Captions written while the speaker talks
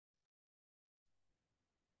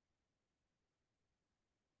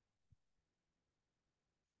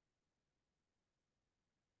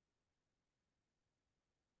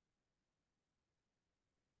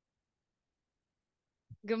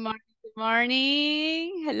Good morning. Good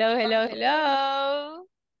morning. Hello, hello, hello.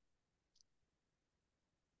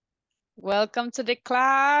 Welcome to the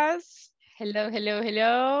class. Hello, hello,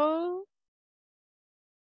 hello.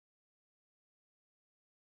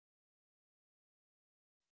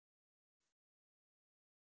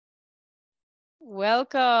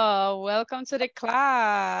 Welcome. Welcome to the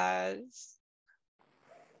class.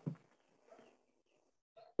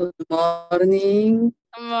 Good morning.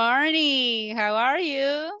 Good morning. How are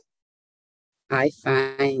you? I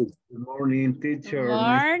fine. Good morning, Good teacher.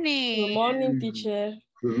 morning. Good morning, teacher.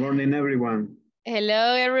 Good morning, everyone.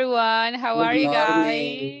 Hello, everyone. How Good are you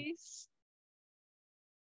morning. guys?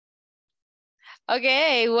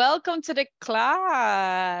 Okay, welcome to the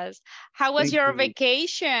class. How was Thank your you.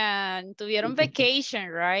 vacation? Tuvieron vacation,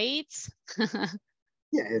 right?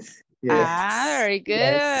 Yes, Ah, yes. very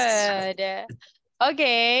Yes. good.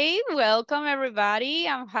 Okay, welcome everybody.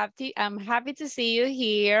 I'm happy to see you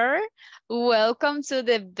here. Welcome to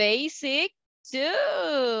the basic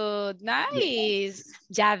 2. Nice.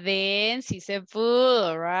 Ya ven, sí se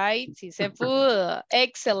pudo, right? Sí se pudo.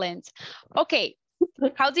 Excellent. Okay,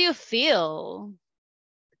 how do you feel?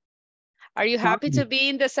 Are you happy to be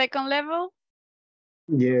in the second level?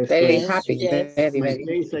 Yes, Very Yes, happy. yes. Very, my very.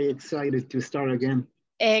 face, I excited to start again.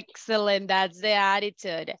 Excellent, that's the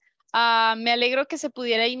attitude. Me alegro que se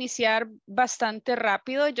pudiera iniciar bastante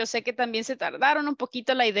rápido. Yo sé que también se tardaron un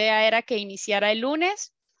poquito. La idea era que iniciara el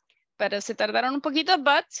lunes, pero se tardaron un poquito,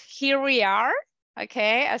 but here we are.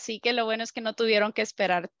 Okay, así que lo bueno es que no tuvieron que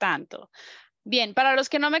esperar tanto. Bien, para los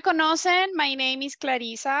que no me conocen, my name is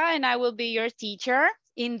Clarissa and I will be your teacher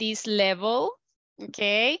in this level.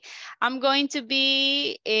 Okay, I'm going to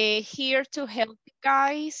be here to help you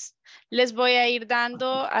guys. Les voy a ir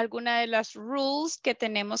dando algunas de las rules que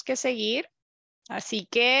tenemos que seguir. Así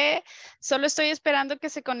que solo estoy esperando que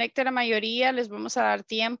se conecte la mayoría. Les vamos a dar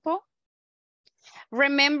tiempo.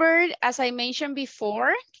 Remember, as I mentioned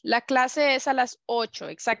before, la clase es a las 8,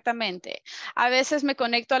 exactamente. A veces me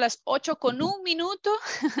conecto a las 8 con 1 minuto,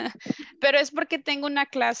 pero es porque tengo una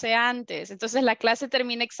clase antes. Entonces la clase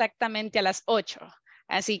termina exactamente a las 8.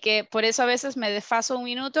 Así que por eso a veces me desfaso 1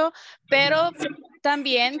 minuto, pero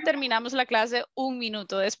también terminamos la clase 1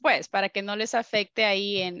 minuto después para que no les afecte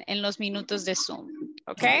ahí en los minutos de Zoom.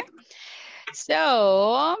 ¿Ok?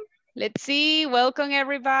 So, let's see. Welcome,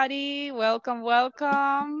 everybody. Welcome,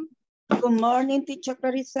 welcome. Good morning, teacher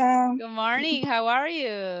Clarissa. Good morning. How are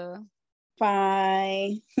you?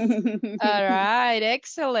 Fine. All right.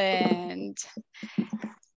 Excellent.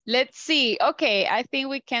 Let's see. Okay. I think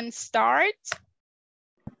we can start.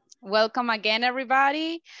 Welcome again,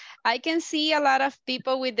 everybody. I can see a lot of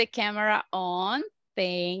people with the camera on.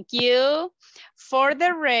 Thank you. For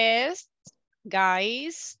the rest,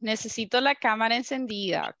 guys, necesito la cámara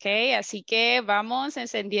encendida, ¿ok? Así que vamos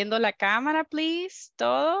encendiendo la cámara, please,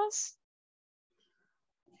 todos.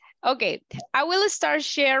 Okay, I will start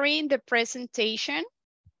sharing the presentation,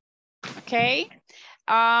 okay?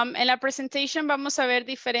 En la presentation vamos a ver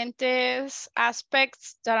diferentes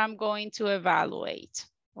aspects that I'm going to evaluate,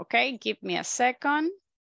 okay? Give me a second.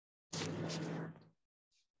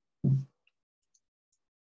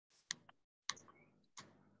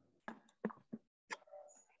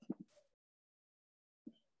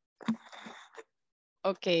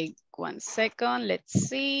 Okay, 1 second. Let's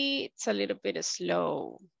see. It's a little bit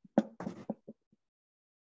slow.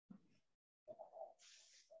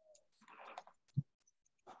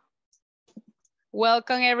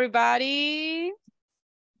 Welcome, everybody.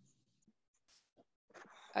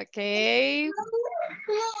 Okay.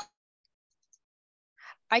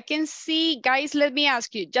 I can see, guys, let me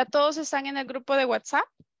ask you. ¿Ya todos están en el grupo de WhatsApp?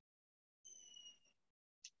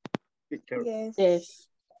 Teacher. Yes. Yes.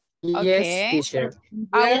 Yes, Okay. teacher.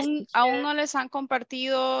 Aún no les han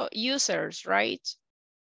compartido users, right?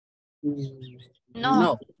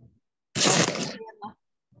 No.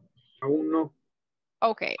 Aún no.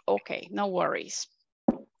 Okay, no worries.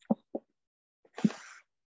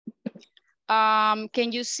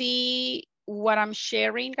 Can you see what I'm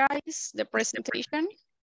sharing, guys? The presentation?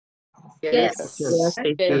 Yes. Yes,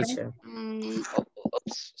 Teacher.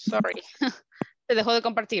 Oops, sorry. Se dejó de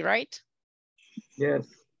compartir, right? Yes.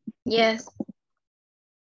 Yes.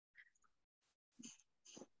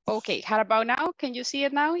 Okay, how about now? Can you see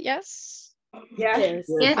it now? Yes? Yes.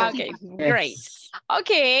 Yes. Okay, great.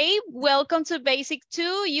 Okay, welcome to Basic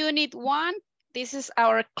 2, Unit 1. This is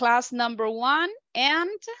our class number 1. And,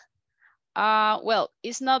 well,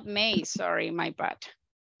 it's not May, sorry, my bad.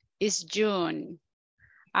 It's June.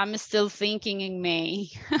 I'm still thinking in May.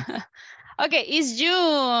 Okay, it's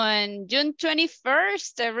June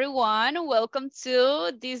 21st, everyone. Welcome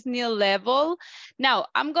to this new level. Now,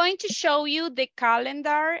 I'm going to show you the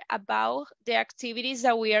calendar about the activities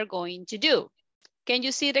that we are going to do. Can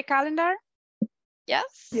you see the calendar?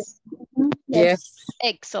 Yes? Yes.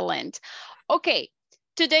 Excellent. Okay,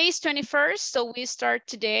 today is 21st, so we start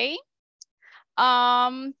today.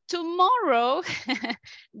 Tomorrow,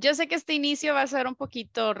 yo sé que este inicio va a ser un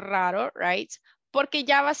poquito raro, right? Porque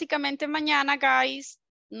ya básicamente mañana, guys,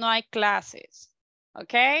 no hay clases,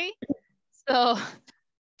 okay? So,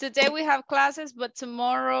 today we have classes, but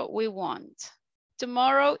tomorrow we won't.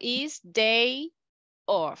 Tomorrow is day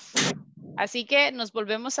off. Así que nos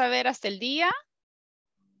volvemos a ver hasta el día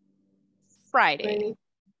Friday,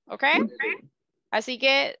 okay? Así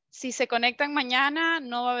que si se conectan mañana,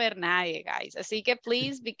 no va a haber nadie, guys. Así que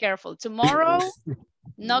please be careful. Tomorrow,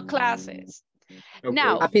 no classes. Okay.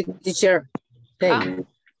 Now, Happy teacher day.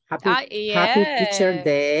 Happy teacher yeah.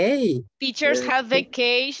 day. Teachers Yes. have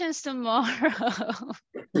vacations tomorrow.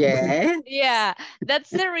 Yeah. Yeah, that's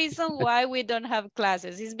the reason why we don't have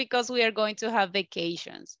classes. It's because we are going to have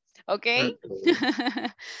vacations, okay?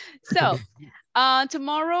 So,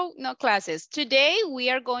 tomorrow, no classes. Today, we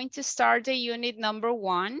are going to start the unit number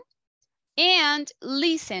 1. And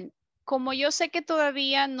listen, como yo sé que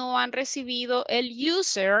todavía no han recibido el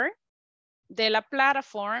user de la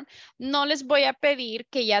plataforma, no les voy a pedir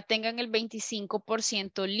que ya tengan el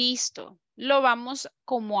 25% listo. Lo vamos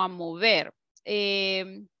como a mover.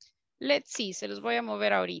 Let's see, se los voy a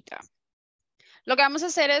mover ahorita. Lo que vamos a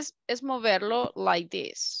hacer es moverlo like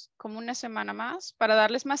this, como una semana más, para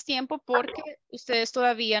darles más tiempo porque ustedes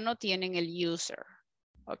todavía no tienen el user,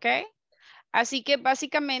 ¿ok? Así que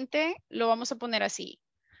básicamente lo vamos a poner así.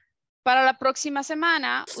 Para la próxima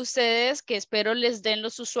semana, ustedes, que espero les den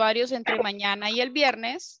los usuarios entre mañana y el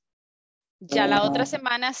viernes, ya la otra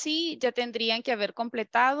semana sí, ya tendrían que haber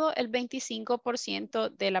completado el 25%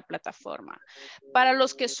 de la plataforma. Para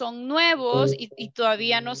los que son nuevos y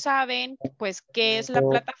todavía no saben, pues, qué es la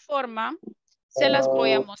plataforma, se las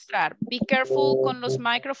voy a mostrar. Be careful con los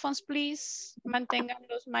microphones, please. Mantengan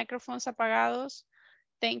los microphones apagados.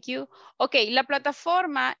 Thank you. Ok, la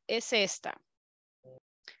plataforma es esta.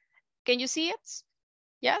 Can you see it?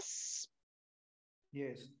 Yes.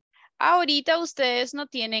 Yes. Ahorita ustedes no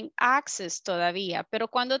tienen access todavía, pero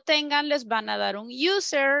cuando tengan les van a dar un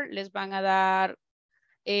user, les van a dar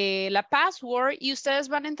la password y ustedes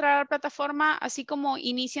van a entrar a la plataforma así como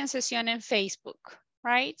inician sesión en Facebook,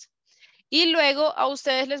 right? Y luego a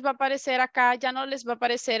ustedes les va a aparecer acá, ya no les va a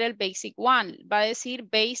aparecer el Basic 1, va a decir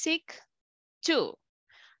Basic 2,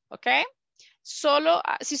 ¿ok? Solo,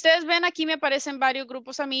 si ustedes ven aquí me aparecen varios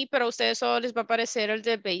grupos a mí, pero a ustedes solo les va a aparecer el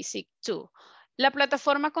de Basic 2. La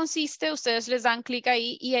plataforma consiste, ustedes les dan clic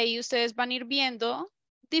ahí y ahí ustedes van a ir viendo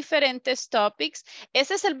diferentes topics.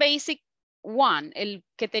 Ese es el Basic 1, el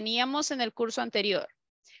que teníamos en el curso anterior.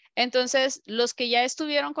 Entonces, los que ya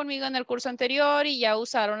estuvieron conmigo en el curso anterior y ya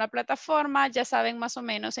usaron la plataforma, ya saben más o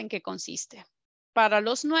menos en qué consiste. Para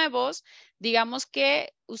los nuevos, digamos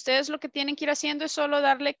que ustedes lo que tienen que ir haciendo es solo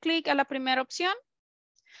darle clic a la primera opción.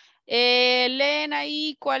 Leen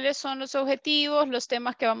ahí cuáles son los objetivos, los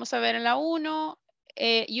temas que vamos a ver en la 1,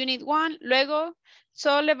 Unit 1. Luego,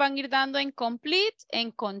 solo le van a ir dando en Complete,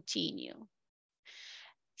 en Continue.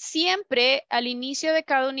 Siempre al inicio de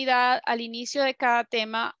cada unidad, al inicio de cada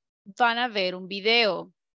tema, van a ver un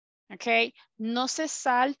video. ¿Ok? No se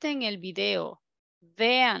salten el video.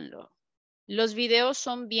 Véanlo. Los videos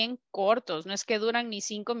son bien cortos, no es que duran ni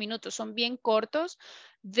 5 minutos, son bien cortos.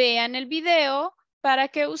 Vean el video para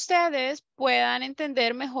que ustedes puedan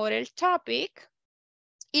entender mejor el topic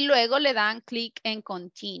y luego le dan clic en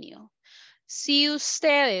Continue. Si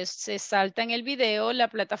ustedes se saltan el video, la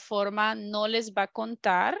plataforma no les va a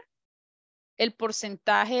contar el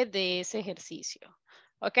porcentaje de ese ejercicio.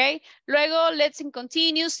 ¿Ok? Luego, let's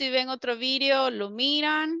continue. Si ven otro video, lo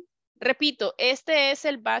miran. Repito, este es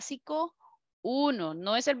el básico 1,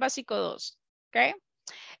 no es el básico 2. ¿Ok?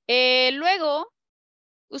 Luego,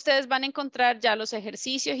 ustedes van a encontrar ya los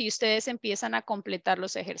ejercicios y ustedes empiezan a completar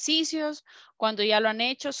los ejercicios. Cuando ya lo han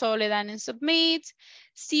hecho, solo le dan en Submit.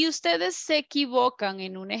 Si ustedes se equivocan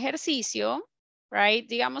en un ejercicio, right?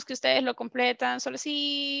 Digamos que ustedes lo completan solo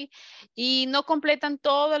así y no completan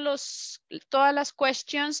todas las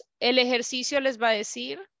questions, el ejercicio les va a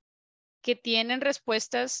decir que tienen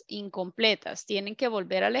respuestas incompletas. Tienen que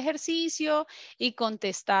volver al ejercicio y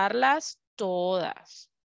contestarlas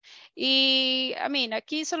todas. Y,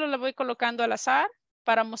 aquí solo la voy colocando al azar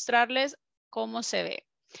para mostrarles cómo se ve.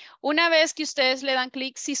 Una vez que ustedes le dan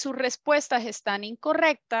clic, si sus respuestas están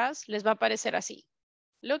incorrectas, les va a aparecer así.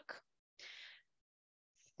 Look.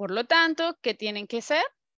 Por lo tanto, ¿qué tienen que hacer?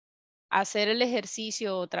 Hacer el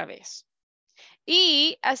ejercicio otra vez.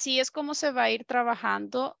 Y así es como se va a ir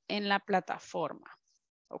trabajando en la plataforma.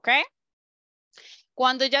 ¿Ok?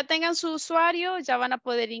 Cuando ya tengan su usuario, ya van a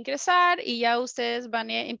poder ingresar y ya ustedes van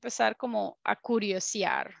a empezar como a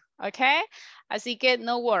curiosear. ¿Ok? Así que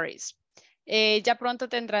no worries. Ya pronto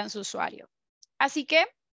tendrán su usuario. Así que,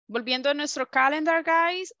 volviendo a nuestro calendar,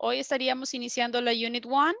 guys, hoy estaríamos iniciando la Unit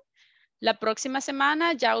 1. La próxima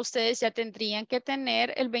semana ya ustedes ya tendrían que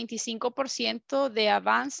tener el 25% de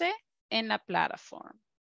avance en la plataforma.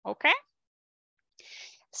 ¿Ok?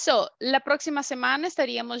 So, la próxima semana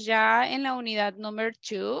estaríamos ya en la unidad número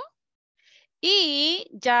 2 y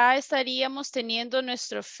ya estaríamos teniendo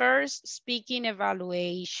nuestro First Speaking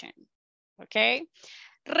Evaluation. ¿Ok?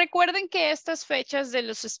 Recuerden que estas fechas de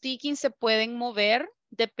los speaking se pueden mover.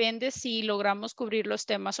 Depende si logramos cubrir los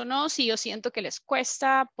temas o no. Si yo siento que les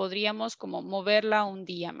cuesta, podríamos como moverla un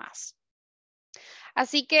día más.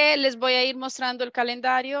 Así que les voy a ir mostrando el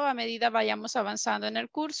calendario a medida vayamos avanzando en el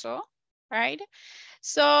curso. Right?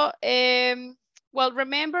 So, well,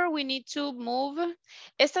 remember we need to move.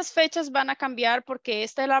 Estas fechas van a cambiar porque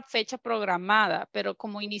esta es la fecha programada, pero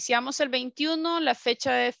como iniciamos el 21, la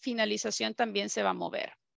fecha de finalización también se va a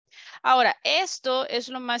mover. Ahora, esto es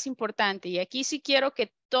lo más importante y aquí sí quiero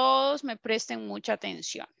que todos me presten mucha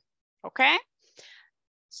atención. ¿Ok?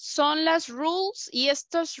 Son las rules y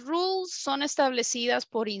estas rules son establecidas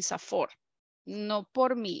por INSAFORP, no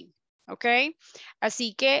por mí. ¿Ok?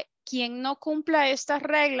 Así que quien no cumpla estas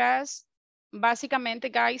reglas, básicamente,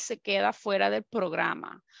 guys, se queda fuera del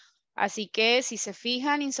programa. Así que si se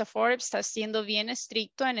fijan, INSAFORP está siendo bien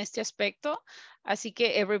estricto en este aspecto. Así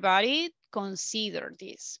que everybody consider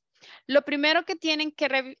this. Lo primero que tienen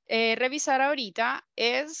que revisar ahorita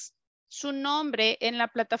es su nombre en la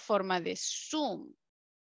plataforma de Zoom.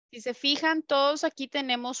 Si se fijan, todos aquí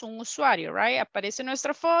tenemos un usuario, right? Aparece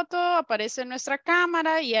nuestra foto, aparece nuestra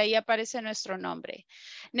cámara y ahí aparece nuestro nombre.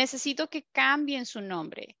 Necesito que cambien su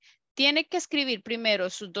nombre. Tiene que escribir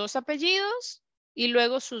primero sus 2 apellidos y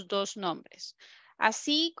luego sus 2 nombres.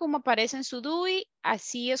 Así como aparece en su DUI,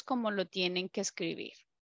 así es como lo tienen que escribir.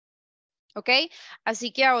 ¿Ok?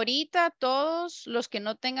 Así que ahorita todos los que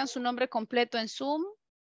no tengan su nombre completo en Zoom,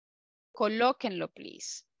 colóquenlo,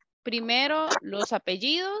 please. Primero los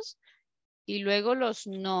apellidos y luego los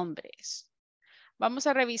nombres. Vamos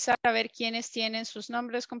a revisar a ver quiénes tienen sus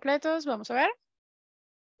nombres completos. Vamos a ver.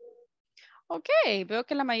 Ok, veo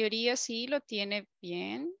que la mayoría sí lo tiene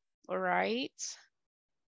bien. All right.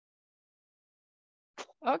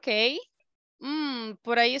 Ok.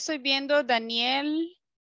 Por ahí estoy viendo Daniel.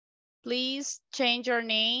 Please change your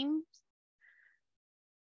name.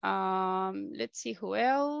 Let's see who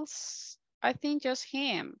else. I think just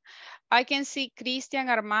him. I can see Cristian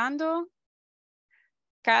Armando.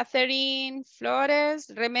 Catherine Flores.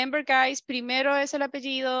 Remember, guys, primero es el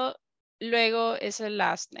apellido, luego es el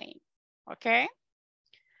last name. ¿Ok?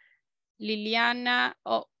 Liliana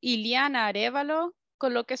o Iliana Arevalo.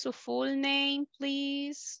 Coloque su full name,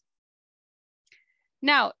 please.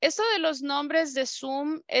 Now, esto de los nombres de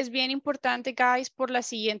Zoom es bien importante, guys, por la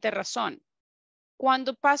siguiente razón.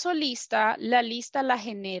 Cuando paso lista, la lista la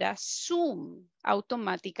genera Zoom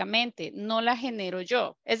automáticamente, no la genero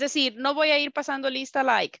yo. Es decir, no voy a ir pasando lista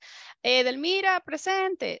like, Edelmira,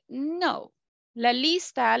 presente. No, la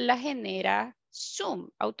lista la genera Zoom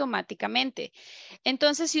automáticamente.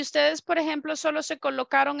 Entonces, si ustedes, por ejemplo, solo se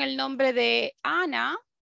colocaron el nombre de Ana,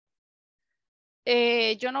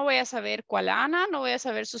 yo no voy a saber cuál Ana, no voy a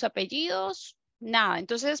saber sus apellidos, nada.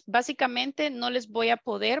 Entonces, básicamente no les voy a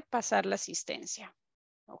poder pasar la asistencia.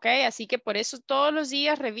 ¿Ok? Así que por eso todos los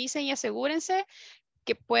días revisen y asegúrense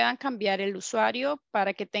que puedan cambiar el usuario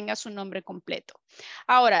para que tenga su nombre completo.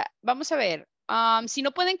 Ahora, vamos a ver. Si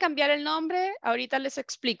no pueden cambiar el nombre, ahorita les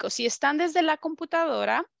explico. Si están desde la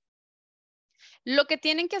computadora, lo que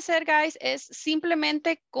tienen que hacer, guys, es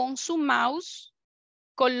simplemente con su mouse,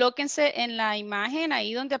 colóquense en la imagen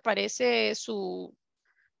ahí donde aparece su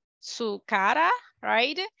cara,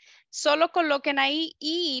 right? Solo coloquen ahí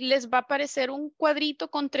y les va a aparecer un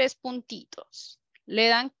cuadrito con 3 puntitos. Le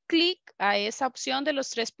dan clic a esa opción de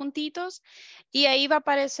los 3 puntitos y ahí va a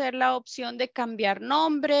aparecer la opción de cambiar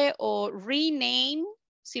nombre o rename,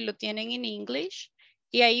 si lo tienen en English,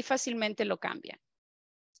 y ahí fácilmente lo cambian.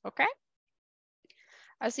 ¿Ok?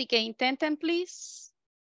 Así que intenten, please.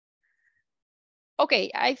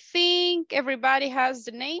 Okay, I think everybody has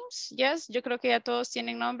the names. Yes, yo creo que ya todos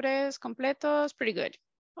tienen nombres completos. Pretty good.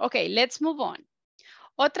 Okay, let's move on.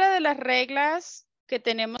 Otra de las reglas que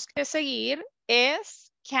tenemos que seguir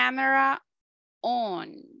es camera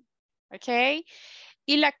on. Okay.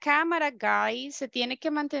 Y la cámara, guys, se tiene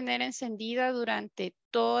que mantener encendida durante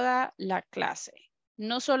toda la clase.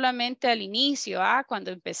 No solamente al inicio, cuando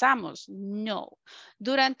empezamos. No,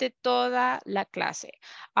 durante toda la clase.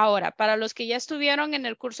 Ahora, para los que ya estuvieron en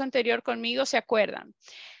el curso anterior conmigo, ¿se acuerdan?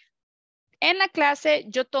 En la clase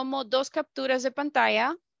yo tomo 2 capturas de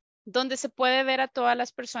pantalla donde se puede ver a todas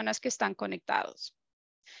las personas que están conectados.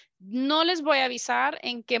 No les voy a avisar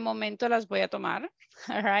en qué momento las voy a tomar,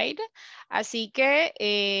 all right? Así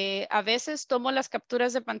que a veces tomo las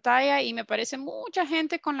capturas de pantalla y me parece mucha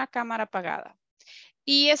gente con la cámara apagada.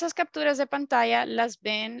 Y esas capturas de pantalla las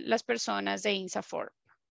ven las personas de INSAFORP.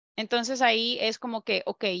 Entonces ahí es como que,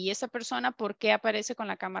 ok, ¿y esa persona por qué aparece con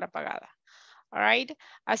la cámara apagada? All right?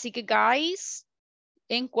 Así que, guys,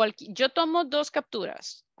 yo tomo 2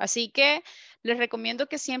 capturas. Así que les recomiendo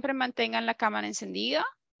que siempre mantengan la cámara encendida.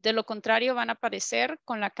 De lo contrario, van a aparecer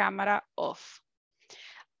con la cámara off.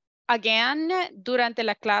 Again, durante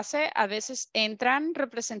la clase, a veces entran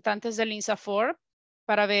representantes del INSAFORP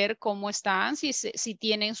para ver cómo están, si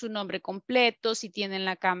tienen su nombre completo, si tienen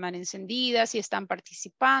la cámara encendida, si están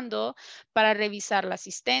participando, para revisar la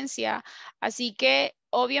asistencia. Así que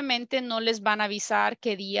obviamente no les van a avisar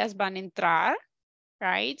qué días van a entrar,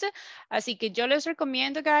 right? Así que yo les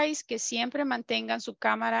recomiendo, guys, que siempre mantengan su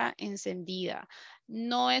cámara encendida.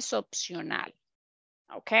 No es opcional,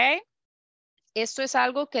 ¿ok? Esto es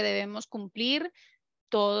algo que debemos cumplir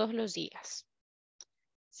todos los días.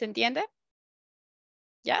 ¿Se entiende?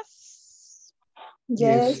 Yes.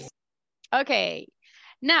 Yes. Ok.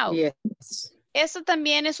 Now, Yes. esto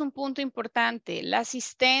también es un punto importante, la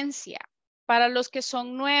asistencia. Para los que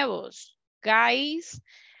son nuevos, guys,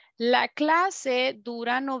 la clase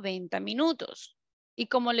dura 90 minutos. Y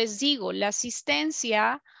como les digo, la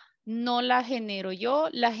asistencia no la genero yo,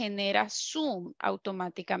 la genera Zoom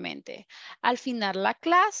automáticamente. Al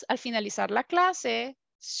finalizar la clase,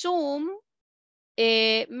 Zoom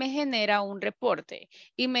me genera un reporte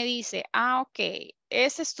y me dice, ok,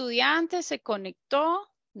 ese estudiante se conectó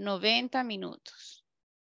 90 minutos.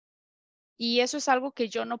 Y eso es algo que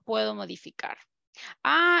yo no puedo modificar.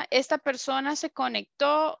 Esta persona se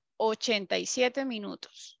conectó 87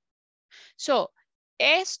 minutos. So,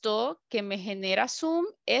 esto que me genera Zoom,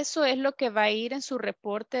 eso es lo que va a ir en su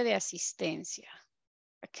reporte de asistencia.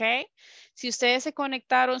 ¿Ok? Si ustedes se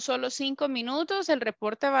conectaron solo 5 minutos, el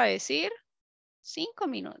reporte va a decir 5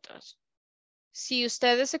 minutos. Si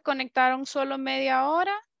ustedes se conectaron solo media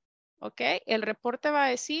hora, ¿ok? El reporte va a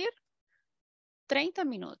decir 30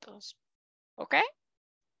 minutos. ¿Ok?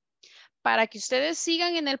 Para que ustedes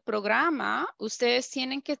sigan en el programa, ustedes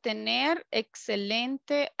tienen que tener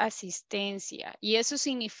excelente asistencia y eso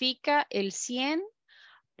significa el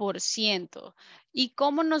 100%. ¿Y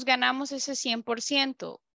cómo nos ganamos ese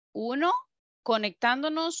 100%? 1,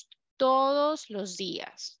 conectándonos todos los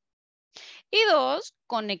días. Y 2,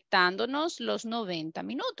 conectándonos los 90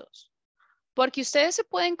 minutos. Porque ustedes se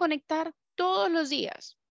pueden conectar todos los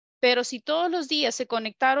días, pero si todos los días se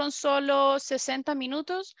conectaron solo 60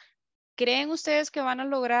 minutos, ¿creen ustedes que van a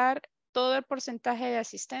lograr todo el porcentaje de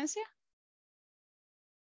asistencia?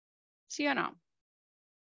 ¿Sí o no?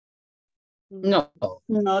 No.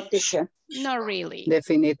 No, teacher. No really.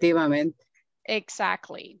 Definitivamente.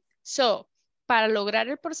 Exactly. So, para lograr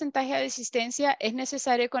el porcentaje de asistencia es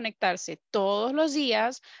necesario conectarse todos los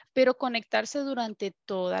días, pero conectarse durante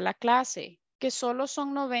toda la clase, que solo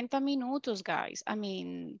son 90 minutos, guys. I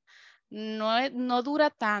mean, no dura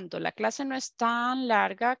tanto. La clase no es tan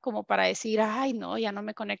larga como para decir, ay, no, ya no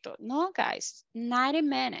me conecto. No, guys, 90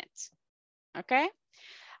 minutes. ¿Ok?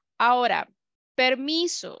 Ahora,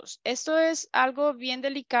 permisos. Esto es algo bien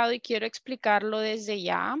delicado y quiero explicarlo desde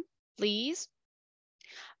ya, please.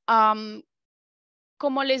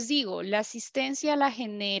 Como les digo, la asistencia la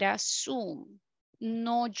genera Zoom,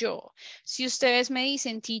 no yo. Si ustedes me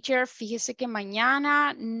dicen, teacher, fíjese que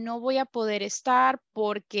mañana no voy a poder estar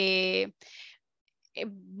porque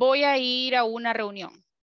voy a ir a una reunión.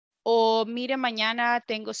 O mire, mañana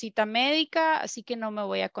tengo cita médica, así que no me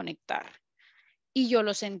voy a conectar. Y yo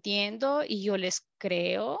los entiendo y yo les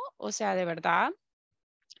creo, o sea, de verdad.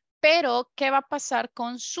 Pero, ¿qué va a pasar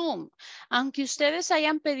con Zoom? Aunque ustedes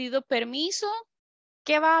hayan pedido permiso,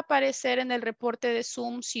 ¿qué va a aparecer en el reporte de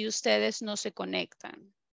Zoom si ustedes no se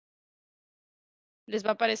conectan? ¿Les va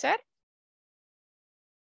a aparecer?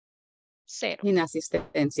 0.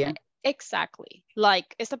 Inasistencia. Exactly.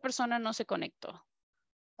 Like, esta persona no se conectó.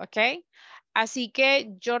 ¿Ok? Así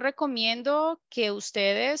que yo recomiendo que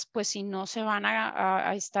ustedes, pues si no se van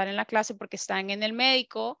a estar en la clase porque están en el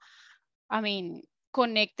médico,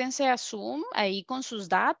 conéctense a Zoom ahí con sus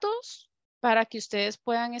datos para que ustedes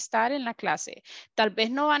puedan estar en la clase. Tal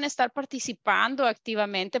vez no van a estar participando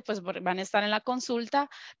activamente, pues van a estar en la consulta,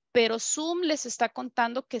 pero Zoom les está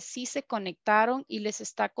contando que sí se conectaron y les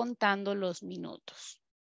está contando los minutos.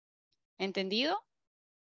 ¿Entendido?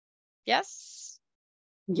 Yes.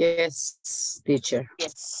 Yes, teacher.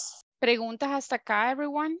 Yes. ¿Preguntas hasta acá,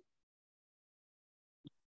 everyone?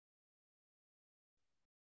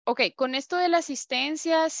 Ok, con esto de la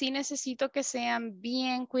asistencia sí necesito que sean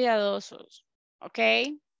bien cuidadosos, ok.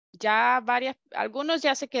 Ya algunos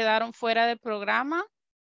ya se quedaron fuera del programa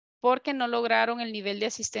porque no lograron el nivel de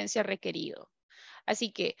asistencia requerido.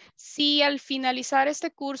 Así que si al finalizar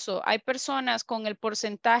este curso hay personas con el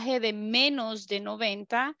porcentaje de menos de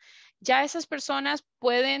 90, ya esas personas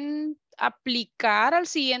pueden aplicar al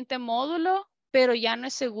siguiente módulo, pero ya no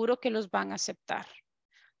es seguro que los van a aceptar,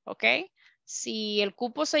 ¿ok? Si el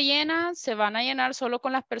cupo se llena, se van a llenar solo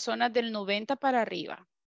con las personas del 90 para arriba.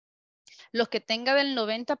 Los que tengan del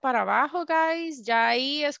 90 para abajo, guys, ya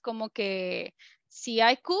ahí es como que si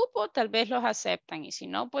hay cupo, tal vez los aceptan y si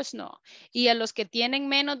no, pues no. Y a los que tienen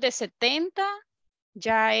menos de 70,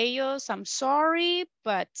 ya ellos, I'm sorry,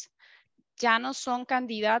 but ya no son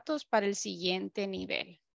candidatos para el siguiente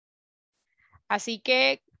nivel. Así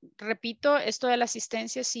que, repito, esto de la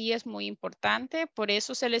asistencia sí es muy importante, por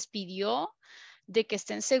eso se les pidió de que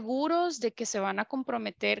estén seguros de que se van a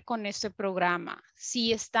comprometer con este programa.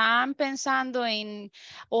 Si están pensando en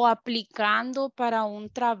o aplicando para un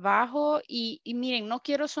trabajo y miren, no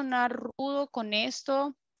quiero sonar rudo con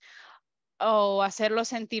esto o hacerlo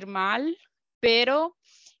sentir mal, pero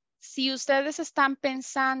si ustedes están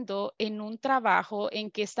pensando en un trabajo,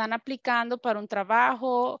 en que están aplicando para un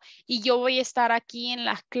trabajo y yo voy a estar aquí en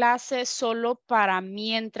las clases solo para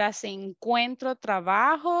mientras encuentro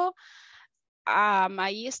trabajo,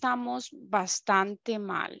 ahí estamos bastante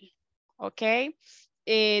mal, ¿ok?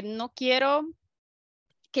 No quiero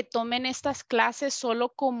que tomen estas clases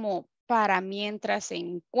solo como para mientras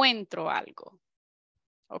encuentro algo,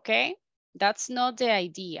 ¿ok? That's not the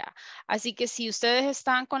idea. Así que si ustedes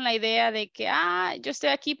están con la idea de que, yo estoy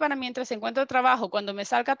aquí para mientras encuentro trabajo, cuando me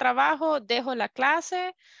salga trabajo, dejo la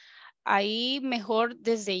clase, ahí mejor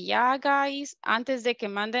desde ya, guys, antes de que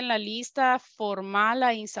manden la lista formal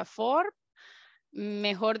a INSAFORP,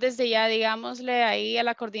 mejor desde ya, digámosle ahí a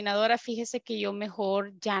la coordinadora, fíjese que yo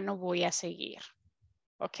mejor ya no voy a seguir.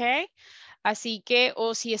 ¿Ok? Así que,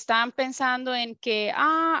 o si están pensando en que,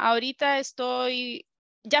 ahorita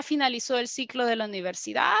ya finalizó el ciclo de la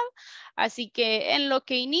universidad, así que en lo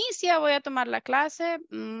que inicia voy a tomar la clase,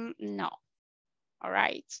 no. All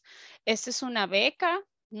right. Esta es una beca,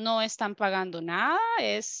 no están pagando nada,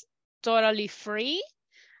 es totally free,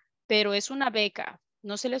 pero es una beca,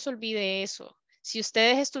 no se les olvide eso. Si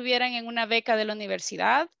ustedes estuvieran en una beca de la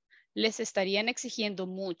universidad, les estarían exigiendo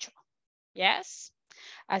mucho. Yes.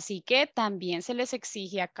 Así que también se les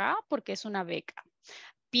exige acá porque es una beca.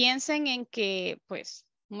 Piensen en que, pues,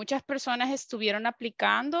 muchas personas estuvieron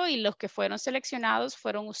aplicando y los que fueron seleccionados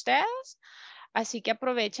fueron ustedes. Así que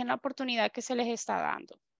aprovechen la oportunidad que se les está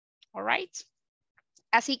dando. All right.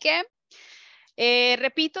 Así que,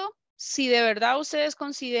 repito, si de verdad ustedes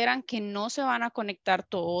consideran que no se van a conectar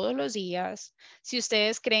todos los días, si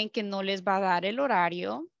ustedes creen que no les va a dar el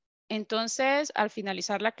horario, entonces al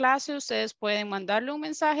finalizar la clase ustedes pueden mandarle un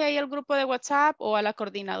mensaje ahí al grupo de WhatsApp o a la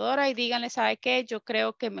coordinadora y díganle, ¿sabe qué? Yo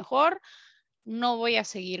creo que mejor no voy a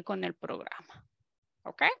seguir con el programa.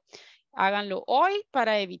 ¿Ok? Háganlo hoy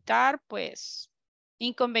para evitar, pues,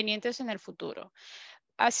 inconvenientes en el futuro.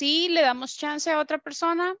 Así le damos chance a otra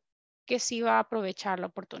persona que sí va a aprovechar la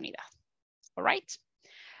oportunidad. All right.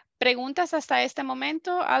 ¿Preguntas hasta este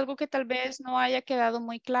momento? ¿Algo que tal vez no haya quedado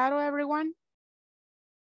muy claro, everyone?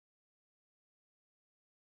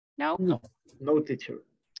 No? No. No, teacher.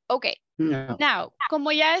 Ok. No. Now,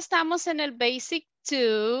 como ya estamos en el Basic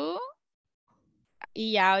 2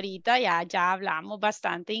 y ya ahorita ya hablamos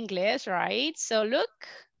bastante inglés, right? So look.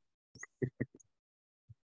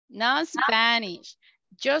 Now Spanish.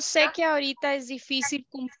 Yo sé que ahorita es difícil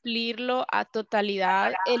cumplirlo a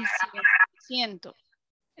totalidad el 100%.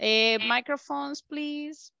 Microphones,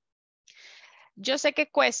 please. Yo sé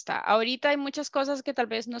que cuesta. Ahorita hay muchas cosas que tal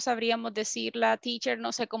vez no sabríamos decirla, teacher,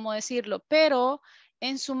 no sé cómo decirlo, pero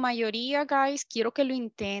en su mayoría, guys, quiero que lo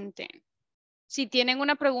intenten. Si tienen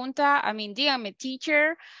una pregunta, díganme,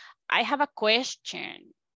 teacher, I have a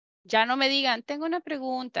question. Ya no me digan, tengo una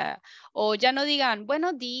pregunta, o ya no digan,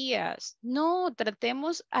 buenos días. No,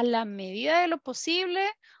 tratemos a la medida de lo posible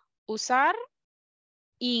usar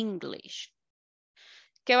English.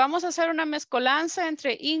 Que vamos a hacer una mezcolanza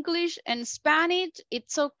entre English and Spanish,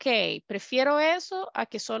 it's okay. Prefiero eso a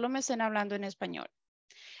que solo me estén hablando en español.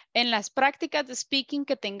 En las prácticas de speaking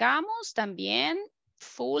que tengamos, también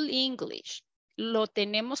full English. Lo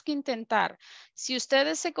tenemos que intentar. Si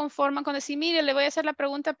ustedes se conforman con decir, mire, le voy a hacer la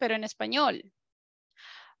pregunta, pero en español.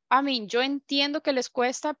 Yo entiendo que les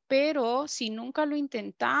cuesta, pero si nunca lo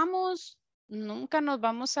intentamos, nunca nos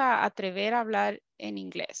vamos a atrever a hablar en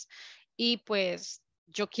inglés. Y pues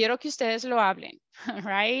yo quiero que ustedes lo hablen,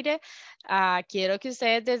 right? Quiero que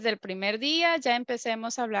ustedes desde el primer día ya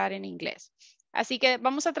empecemos a hablar en inglés. Así que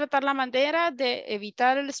vamos a tratar la manera de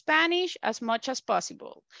evitar el Spanish as much as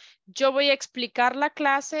possible. Yo voy a explicar la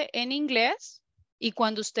clase en inglés. Y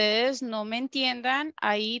cuando ustedes no me entiendan,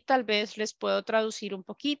 ahí tal vez les puedo traducir un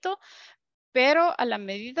poquito, pero a la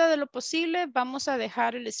medida de lo posible vamos a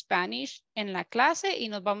dejar el Spanish en la clase y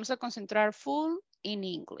nos vamos a concentrar full in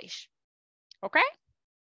English. ¿Ok?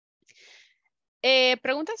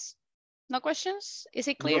 ¿Preguntas? No questions? Is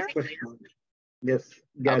it clear? No question. Yes,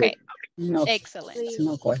 got Okay, it. No, excellent.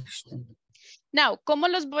 no question. Now, ¿cómo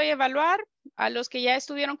los voy a evaluar? A los que ya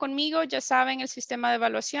estuvieron conmigo, ya saben el sistema de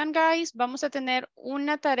evaluación, guys. Vamos a tener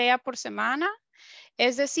una tarea por semana.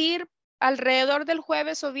 Es decir, alrededor del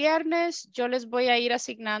jueves o viernes, yo les voy a ir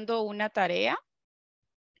asignando una tarea.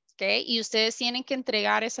 ¿Ok? Y ustedes tienen que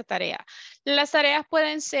entregar esa tarea. Las tareas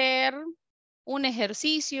pueden ser un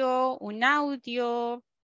ejercicio, un audio.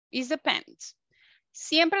 It depends.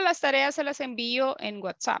 Siempre las tareas se las envío en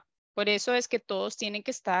WhatsApp. Por eso es que todos tienen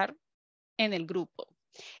que estar en el grupo.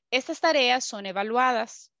 Estas tareas son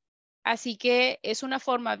evaluadas, así que es una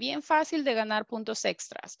forma bien fácil de ganar puntos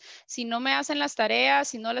extras. Si no me hacen las tareas,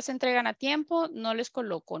 si no las entregan a tiempo, no les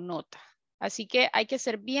coloco nota. Así que hay que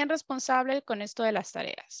ser bien responsable con esto de las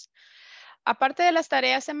tareas. Aparte de las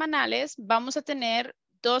tareas semanales, vamos a tener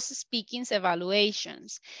 2 speaking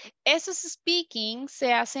evaluations. Esos speaking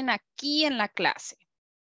se hacen aquí en la clase.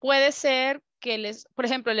 Puede ser que por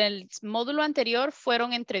ejemplo, en el módulo anterior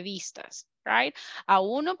fueron entrevistas, right? A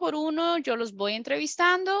uno por uno yo los voy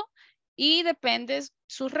entrevistando y depende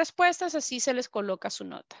sus respuestas, así se les coloca su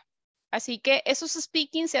nota. Así que esos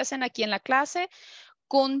speaking se hacen aquí en la clase.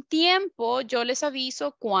 Con tiempo yo les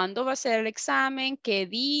aviso cuándo va a ser el examen, qué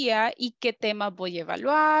día y qué temas voy a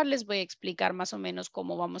evaluar. Les voy a explicar más o menos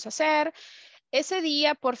cómo vamos a hacer. Ese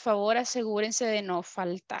día, por favor, asegúrense de no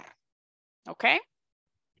faltar, ¿ok?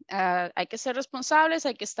 Hay que ser responsables,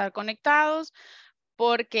 hay que estar conectados,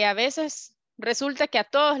 porque a veces resulta que a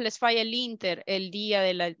todos les falla el inter el día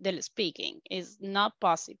del speaking. It's not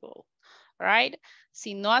possible, right?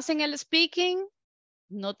 Si no hacen el speaking,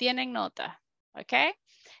 no tienen nota, ¿ok?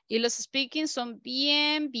 Y los speaking son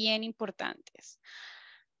bien, bien importantes.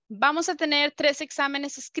 Vamos a tener 3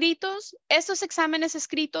 exámenes escritos. Estos exámenes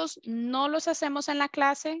escritos no los hacemos en la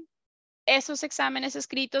clase. Esos exámenes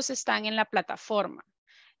escritos están en la plataforma.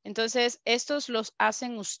 Entonces, estos los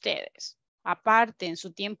hacen ustedes. Aparte, en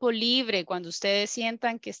su tiempo libre, cuando ustedes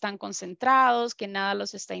sientan que están concentrados, que nada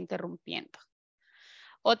los está interrumpiendo.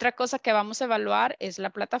 Otra cosa que vamos a evaluar es la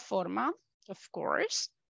plataforma, of course.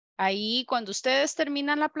 Ahí, cuando ustedes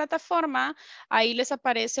terminan la plataforma, ahí les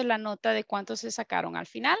aparece la nota de cuánto se sacaron al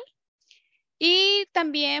final. Y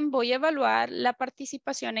también voy a evaluar la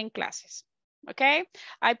participación en clases. ¿Ok?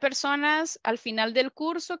 Hay personas al final del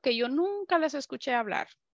curso que yo nunca les escuché hablar.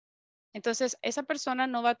 Entonces, esa persona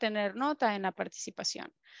no va a tener nota en la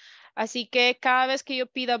participación. Así que cada vez que yo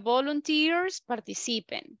pida volunteers,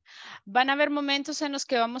 participen. Van a haber momentos en los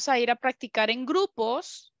que vamos a ir a practicar en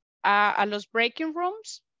grupos a los breaking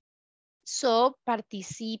rooms. So,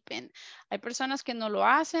 participen. Hay personas que no lo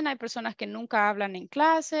hacen, hay personas que nunca hablan en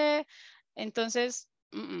clase. Entonces,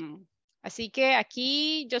 así que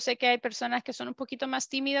aquí yo sé que hay personas que son un poquito más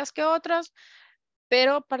tímidas que otras,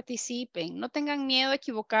 pero participen, no tengan miedo a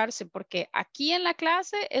equivocarse, porque aquí en la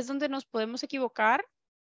clase es donde nos podemos equivocar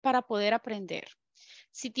para poder aprender.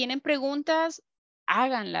 Si tienen preguntas,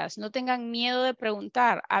 háganlas, no tengan miedo de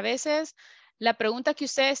preguntar. A veces la pregunta que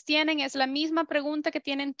ustedes tienen es la misma pregunta que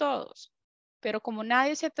tienen todos, pero como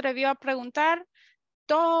nadie se atrevió a preguntar,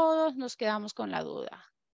 todos nos quedamos con la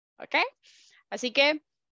duda. ¿Ok? Así que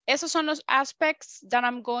esos son los aspects that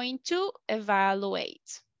I'm going to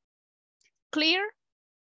evaluate. Clear?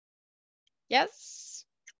 Yes?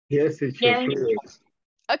 Yes, teacher. Yes. Please.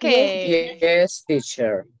 Okay. Yes,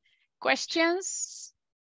 teacher. Questions?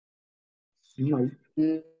 No.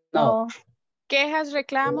 No. No. ¿Quejas,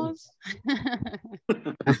 reclamos?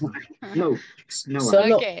 No. No.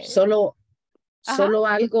 Solo, Okay. solo, Ajá. solo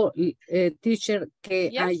algo, teacher, que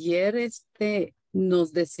Yes. ayer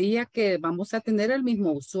nos decía que vamos a tener el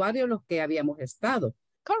mismo usuario los que habíamos estado,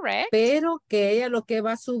 Correct. pero que ella lo que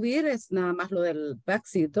va a subir es nada más lo del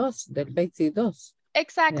Basic 2, del Basic 2.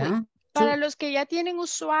 Exactly. ¿ya? Para los que ya tienen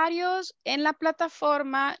usuarios en la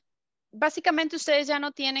plataforma, básicamente ustedes ya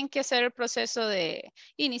no tienen que hacer el proceso de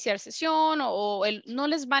iniciar sesión no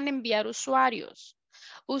les van a enviar usuarios.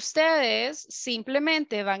 Ustedes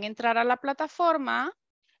simplemente van a entrar a la plataforma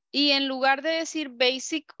y en lugar de decir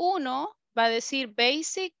Basic 1, va a decir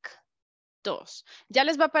Basic 2. Ya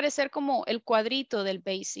les va a aparecer como el cuadrito del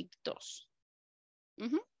Basic 2.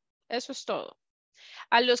 Eso es todo.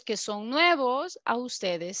 A los que son nuevos, a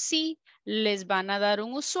ustedes sí les van a dar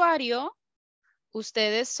un usuario.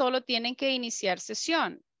 Ustedes solo tienen que iniciar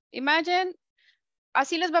sesión. Imagine,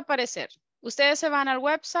 así les va a aparecer. Ustedes se van al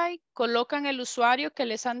website, colocan el usuario que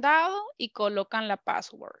les han dado y colocan la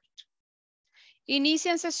password.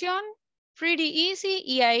 Inician sesión, pretty easy,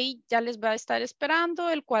 y ahí ya les va a estar esperando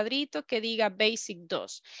el cuadrito que diga Basic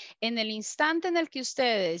 2. En el instante en el que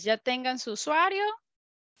ustedes ya tengan su usuario,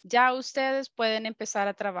 ya ustedes pueden empezar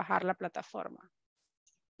a trabajar la plataforma.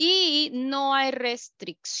 Y no hay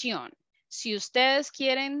restricción. Si ustedes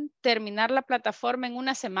quieren terminar la plataforma en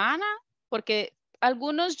una semana, porque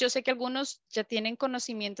yo sé que algunos ya tienen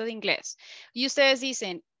conocimiento de inglés, y ustedes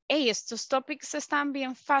dicen, hey, estos topics están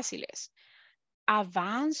bien fáciles.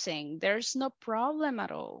 Avancen, there's no problem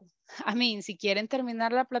at all. I mean, si quieren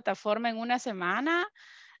terminar la plataforma en una semana,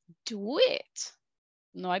 do it.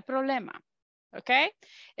 No hay problema. ¿Ok?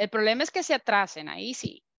 El problema es que se atrasen, ahí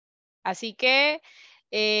sí. Así que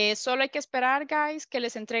solo hay que esperar, guys, que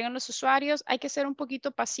les entreguen los usuarios. Hay que ser un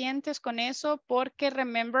poquito pacientes con eso porque,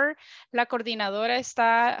 remember, la coordinadora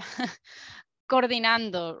está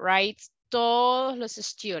coordinando, right? Todos los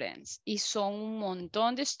students y son un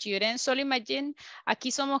montón de students. Solo imaginen, aquí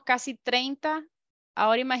somos casi 30.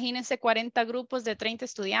 Ahora imagínense 40 grupos de 30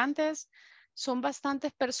 estudiantes. Son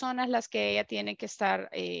bastantes personas las que ella tiene que estar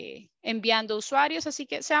enviando usuarios, así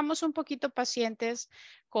que seamos un poquito pacientes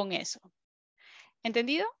con eso.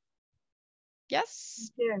 ¿Entendido?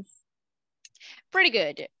 Yes? Yes. Pretty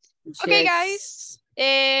good. Okay, guys.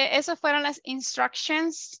 Esas fueron las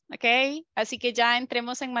instructions, okay? Así que ya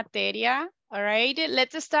entremos en materia. All right,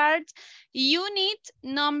 let's start. Unit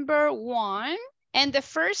number 1. And the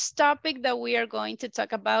first topic that we are going to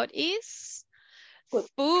talk about is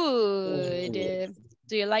food.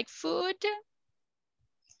 Do you like food?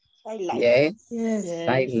 I like. Yes, Yes.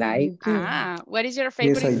 I like What is your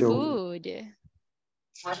favorite I do. food?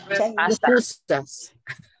 Chinese. pupusas.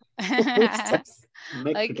 Pupusas.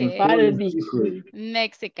 Mexican Okay. food, seafood.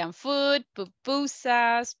 Mexican food,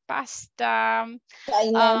 pupusas, pasta,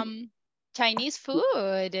 China. Chinese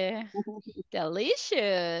food,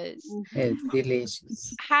 delicious. It's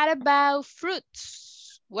delicious. How about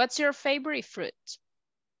fruits? What's your favorite fruit?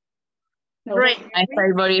 Great. My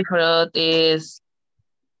favorite fruit is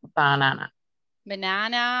banana.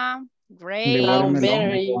 Banana, The grape,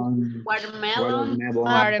 watermelon, Watermelon.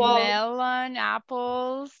 watermelon,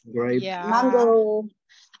 apples, grapes. yeah. Mango.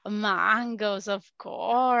 Mangoes, of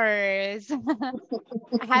course.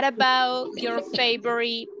 How about your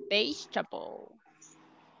favorite vegetable?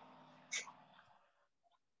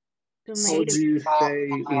 How do you say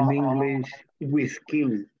in English whiskey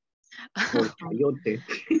or chayote?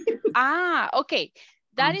 Okay.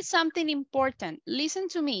 That is something important. Listen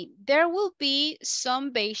to me. There will be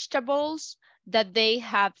some vegetables that they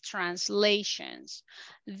have translations.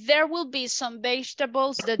 There will be some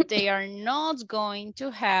vegetables that they are not going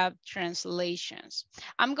to have translations.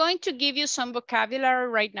 I'm going to give you some vocabulary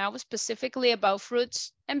right now specifically about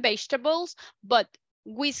fruits and vegetables, but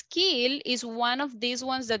whiskey is one of these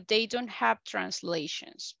ones that they don't have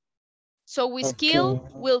translations. So whiskey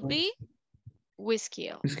will be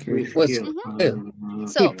whiskey.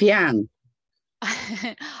 So, Pipián.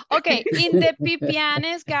 okay, in the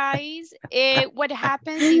pipianes, guys, what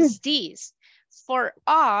happens is this. For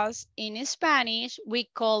us, in Spanish, we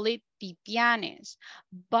call it pipianes.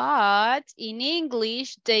 But in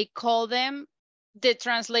English, they call them, the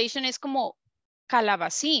translation es como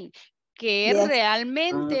calabacín, que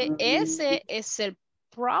realmente ese es el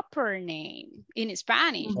proper name in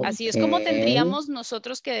Spanish. Así es como tendríamos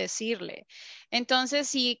nosotros que decirle. Entonces,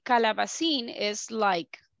 si calabacín es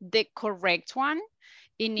like the correct one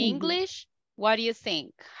in English, what do you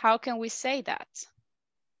think? How can we say that?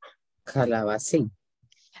 Calabacín.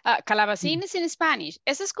 Calabacín es in Spanish.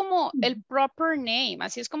 Ese es como el proper name.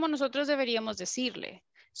 Así es como nosotros deberíamos decirle.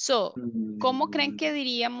 So, ¿cómo creen que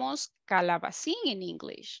diríamos calabacín en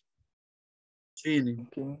English? Chili.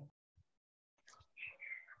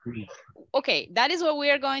 Okay, that is what we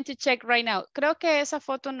are going to check right now. Creo que esa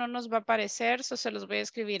foto no nos va a aparecer, so se los voy a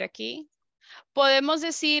escribir aquí. Podemos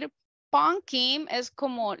decir pumpkin es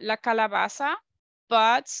como la calabaza,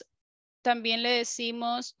 but también le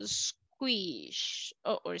decimos squish,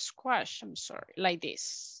 or squash, I'm sorry, like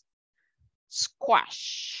this.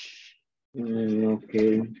 Squash.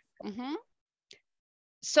 Okay.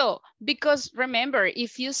 So, because remember,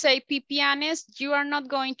 if you say pipianes, you are not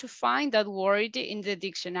going to find that word in the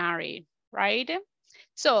dictionary, right?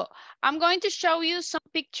 So, I'm going to show you some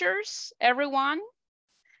pictures, everyone.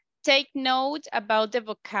 Take note about the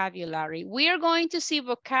vocabulary. We are going to see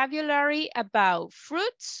vocabulary about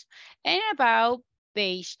fruits and about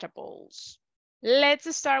vegetables.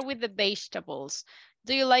 Let's start with the vegetables.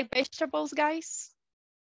 Do you like vegetables, guys?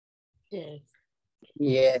 Yes.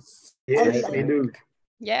 Yes, I do.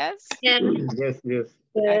 Yes? Yes.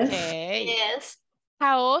 Okay. Yes.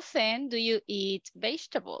 How often do you eat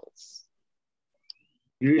vegetables?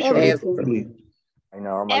 Usually.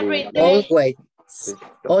 Every day. Always.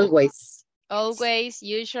 Always. Always,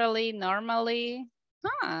 usually, normally?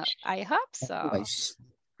 Huh, I hope so. Always.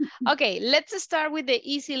 Okay, let's start with the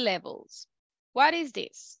easy levels. What is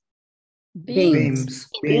this? Beans.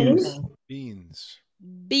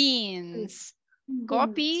 Beans.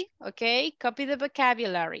 Copy, okay? Copy the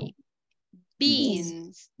vocabulary.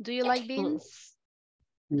 Beans. Do you like beans?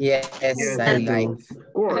 Yes, I like.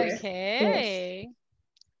 Of course. Okay.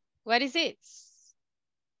 What is it?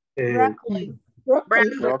 Broccoli.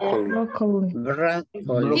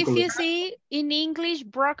 If you see in English,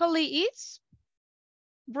 broccoli is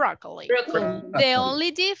broccoli. The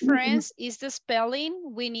only difference is the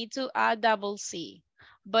spelling. We need to add double C,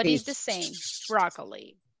 but it's the same,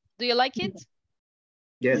 broccoli. Do you like it?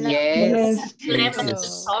 Yes.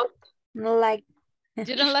 Yes. No, like.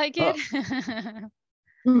 You don't like it?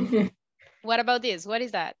 What about this? What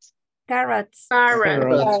is that? Carrots.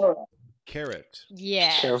 Carrot.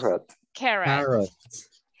 Yes. Carrot. Carrot.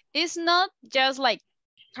 It's not just like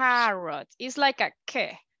carrot. It's like a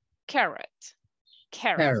K. Carrot.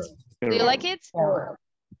 Carrot. Do you like it?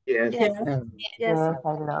 Yes. Yes.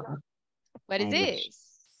 What is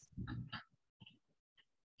this?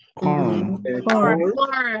 Corn.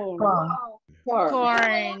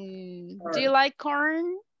 Corn. Do you like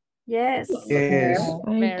corn? Yes.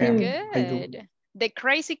 Very good. The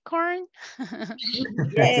crazy corn?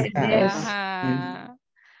 Yes.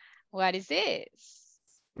 What is this?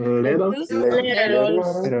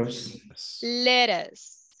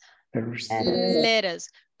 Lettuce. Lettuce.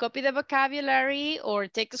 Copy the vocabulary or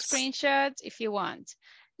take a screenshot if you want.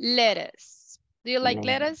 Lettuce. Do you like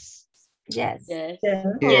lettuce? Yes.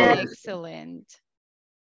 Excellent.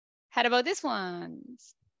 How about this one?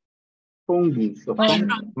 Fungi.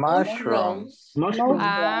 Mushrooms. Mushroom.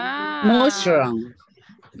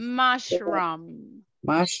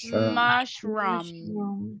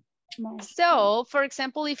 Mushroom. So, for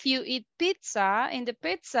example, if you eat pizza, in the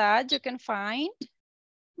pizza, you can find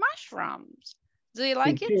mushrooms. Do you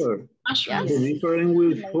like it? Yes. Different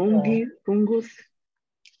with fungus.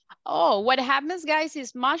 Oh, what happens, guys,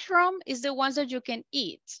 is mushroom is the ones that you can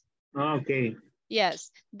eat. Okay. Yes.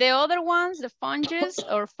 The other ones, the fungus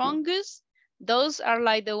or fungus, those are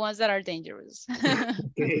like the ones that are dangerous.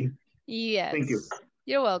 Okay. Yes. Thank you.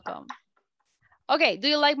 You're welcome. Okay, do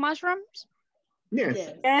you like mushrooms? Yes.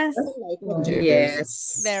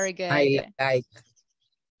 Yes. Very good. I like.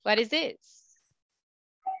 What is this?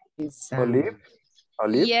 It's, Yes.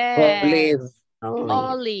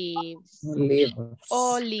 Olives.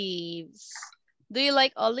 Olives. Do you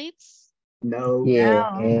like olives? No. Yes. I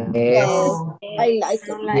like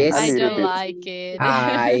it. Yes. I don't like it.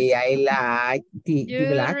 I like You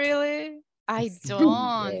the black. really? I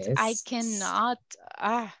don't. Yes. I cannot.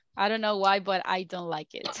 I don't know why, but I don't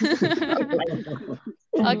like it.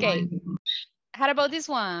 Okay. How about this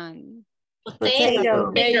one?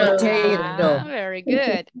 Potato. Very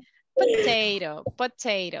good.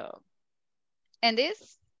 Potato. And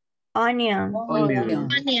this? Onion. Onion.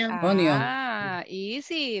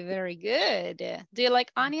 Easy. Very good. Do you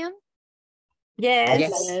like onion?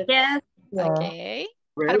 Yes. Okay.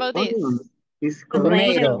 Red How about this? onion is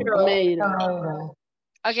Tomato.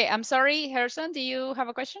 Okay, I'm sorry, Harrison, do you have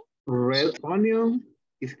a question? Red onion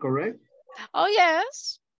is correct. Oh,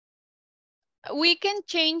 yes. We can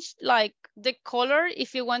change like the color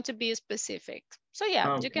if you want to be specific. So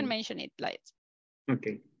yeah, you can mention it like.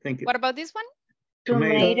 Okay, thank you. What about this one?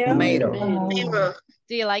 Tomato.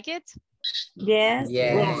 Do you like it? Yes.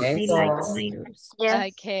 I like tomatoes.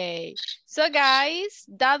 Okay. So guys,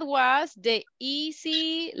 that was the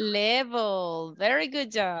easy level. Very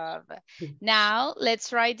good job. Now let's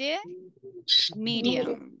try the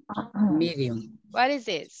medium. Medium. What is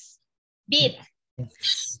this? Beet.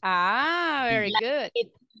 Very good.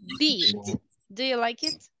 Beet. Do you like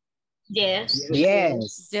it? Yes.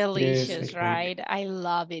 Yes. Delicious, right? I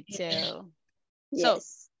love it too. So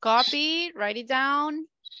Copy, write it down.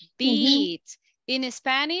 Beet. In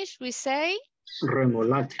Spanish, we say?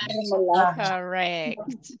 Remolacha.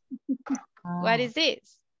 Correct. What is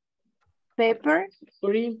this? Pepper.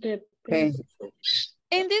 Green pepper. Okay.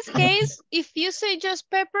 In this case, if you say just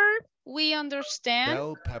pepper, we understand.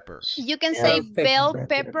 Bell pepper. You can say Bell bell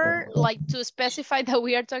pepper, like to specify that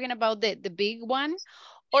we are talking about the big one.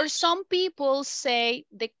 Or some people say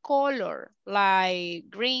the color, like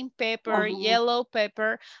green pepper, yellow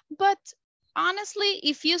pepper. But honestly,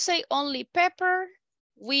 if you say only pepper,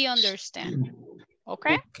 we understand.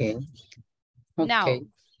 Okay? Okay. Now, Okay.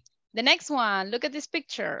 the next one, look at this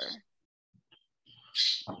picture.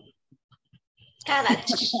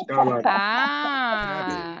 Cabbage.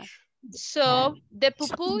 Ah, Cabbage. so the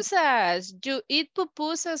pupusas, you eat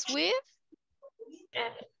pupusas with?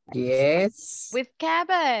 Yes. With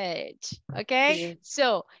cabbage, okay? Yes.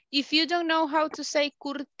 So if you don't know how to say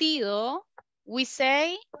curtido, we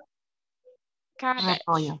say cabbage,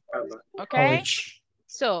 okay?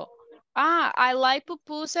 So, I like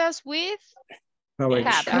pupusas with cabbage,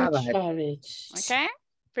 Cabbage. Cabbage. okay?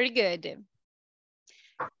 Pretty good.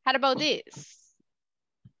 How about this?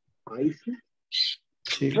 Spicy.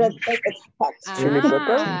 Red pepper. Chili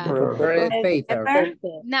pepper. Red paper.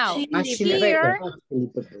 Now, Chili here,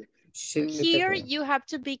 pepper. Chili here pepper. you have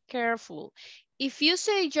to be careful. If you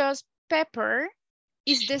say just pepper,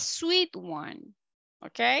 it's the sweet one,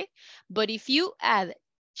 okay? But if you add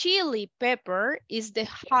chili pepper, it's the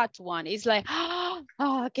hot one. It's like, oh,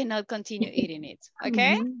 I cannot continue eating it,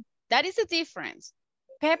 okay? That is the difference.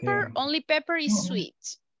 Pepper, only pepper is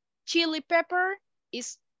sweet. Chili pepper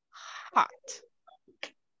is hot.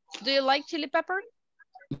 Do you like chili pepper?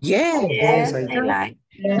 Yes. Yes, I like.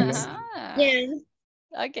 Ah,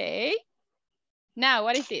 okay. Now,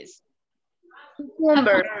 what is this?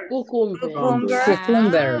 Cucumber. Cucumber.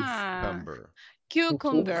 Cucumber. Ah,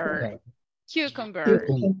 Cucumber. cucumber.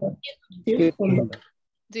 Cucumber.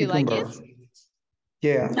 Do you like it?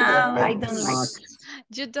 Yeah. No, I don't like.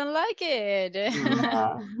 You don't like it.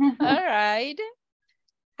 No. All right.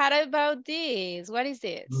 How about this? What is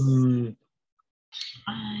this?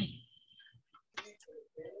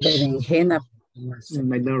 Berenjena.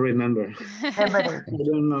 I don't remember. I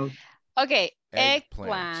don't know. Okay,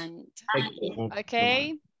 Eggplant. eggplant.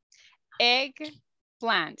 Okay,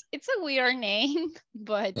 eggplant. It's a weird name,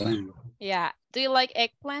 but yeah. Do you like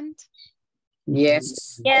eggplant?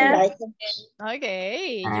 Yes. Yeah.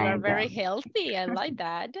 Okay, you I are very don't. healthy. I like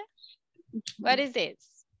that. What is this?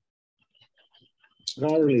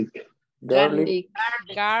 Garlic. Garlic.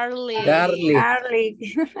 Garlic. Garlic. Garlic.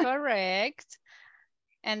 Correct.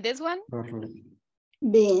 And this one?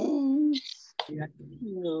 Beans.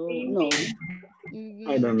 No.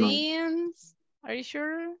 I don't know. Beans. Are you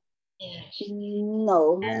sure?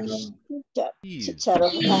 No. Peas.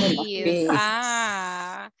 Chicharrón. Peas. Peas.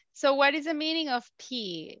 Ah. So what is the meaning of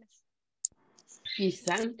peas?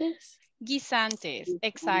 Guisantes. Guisantes.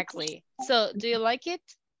 Exactly. So do you like it?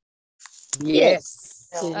 Yes.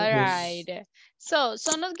 All right. So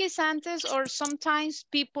son los guisantes, or sometimes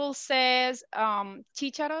people says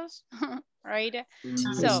chícharos, right?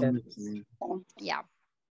 So yeah.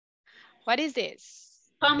 What is this?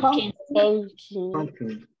 Pumpkin. Pumpkin.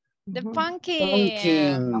 Pumpkin. The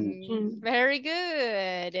pumpkin. Pumpkin. Very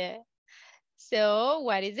good. So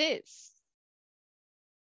what is this?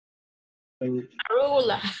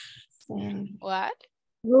 Arugula. What?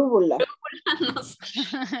 Rúgula.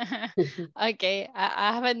 Okay,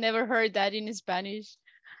 I haven't never heard that in Spanish.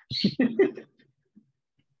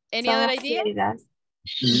 Any other idea?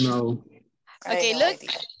 No. Okay, look.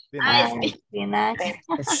 Spinach.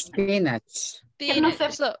 Spinach.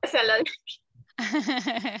 Spinach. So,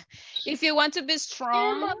 if you want to be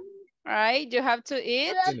strong, right, you have to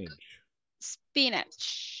eat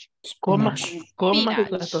spinach. Spinach.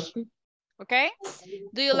 Okay?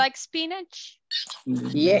 Do you like spinach?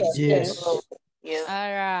 Yes. All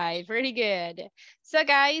right, very good. So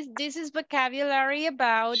guys, this is vocabulary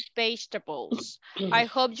about vegetables. I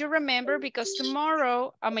hope you remember, because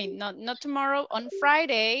tomorrow, not tomorrow, on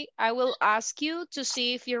Friday, I will ask you to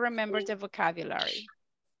see if you remember the vocabulary.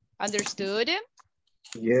 Understood?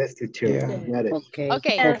 Yes, teacher. Got it.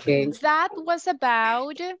 Okay, that was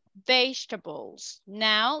about vegetables.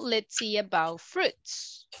 Now let's see about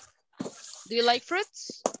fruits. Do you like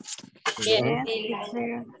fruits? Yeah.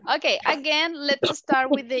 Okay, again, let's start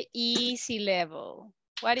with the easy level.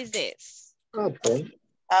 What is this? Apple.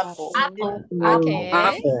 Apple. Okay.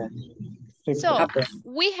 Apple. So Apple.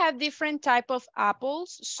 we have different type of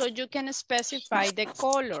apples, so you can specify the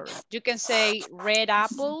color. You can say red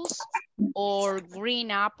apples or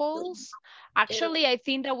green apples. Actually, I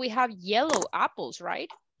think that we have yellow apples, right?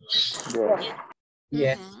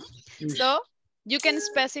 Yes. So you can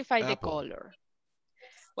specify the color.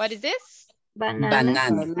 What is this? Banana.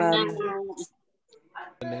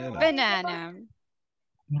 Banana. Banana.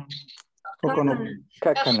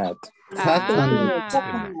 Coconut.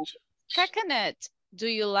 Ah, coconut. Do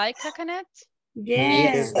you like coconut?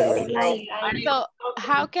 Yes. Like So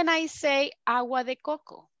how can I say agua de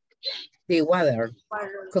coco? The water.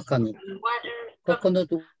 Coconut. Coconut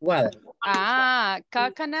water. Ah,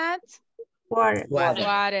 coconut water.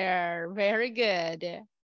 water. Very good.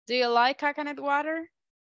 Do you like coconut water?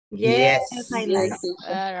 Yes, Yes. I like it.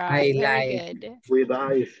 All right, very like. good. With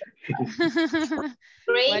ice.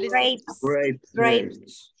 What is it?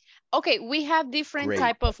 Grapes. Okay, we have different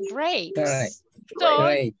type of grapes. Correct. So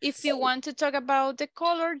Grapes. if you want to talk about the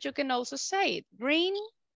color, you can also say it. Green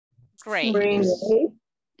grapes. Green.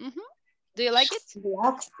 Mhm. Do you like it?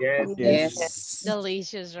 Yes. Yes.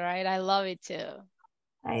 Delicious, right? I love it too.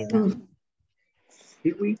 I don't.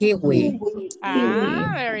 Kiwi. Kiwi.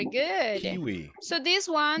 Ah, very good. Kiwi. So this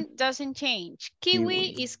one doesn't change.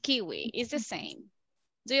 Kiwi is kiwi. It's the same.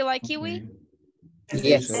 Do you like kiwi?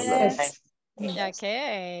 Yes. Yes.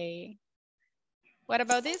 Okay. What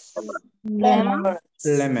about this? Lemon.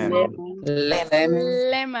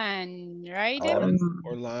 Lemon, right? Or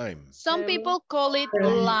lime. Some people call it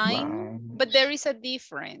lime, but there is a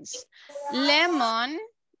difference. Lemon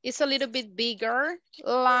is a little bit bigger.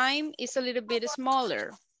 Lime is a little bit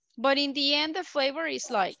smaller. But in the end, the flavor is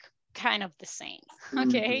like kind of the same.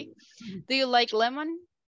 Okay. Do you like lemon?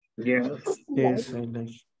 Yes. Yes, I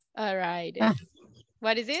like. All right.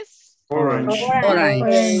 What is this? Orange.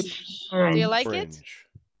 Orange. Do you like it?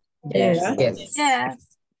 Yes.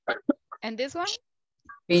 Yes. And this one?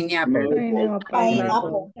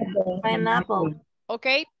 Pineapple. Pineapple.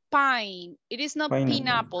 Okay, pine. It is not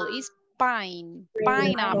pineapple, it's pine.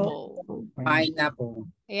 Pineapple. Pineapple.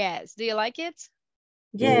 Yes. Do you like it?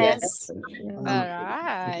 Yes. All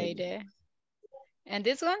right. And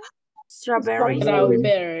this one? Strawberry.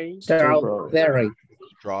 Strawberry.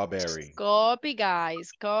 Strawberry. Copy,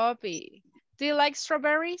 guys. Copy. Do you like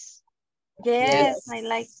strawberries? Yes, I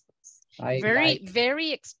like.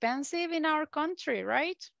 Very expensive in our country,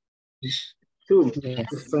 right? Too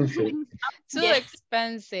expensive. Too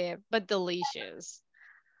expensive, but delicious.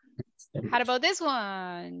 How about this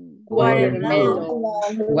one? Watermelon.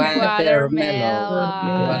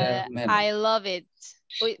 I love it.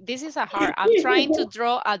 Wait, this is a heart. I'm trying to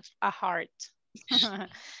draw a heart.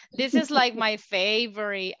 This is like my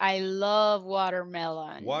favorite. I love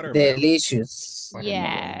watermelon. Delicious.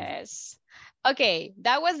 Yes. Okay,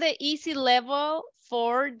 that was the easy level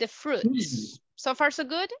for the fruits. So far, so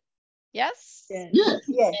good? Yes?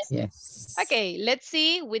 Yes. Okay, let's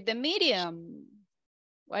see with the medium.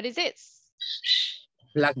 What is this?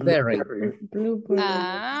 Blackberry.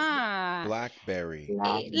 Ah. Blackberry.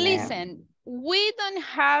 Listen, we don't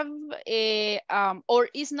have a, or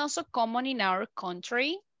it's not so common in our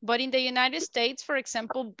country, but in the United States, for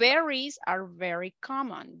example, berries are very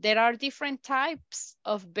common. There are different types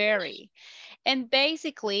of berry. And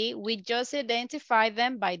basically, we just identify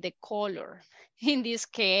them by the color. In this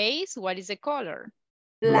case, what is the color?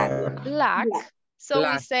 Black. So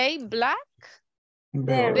we say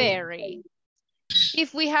blackberry.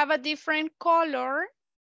 If we have a different color,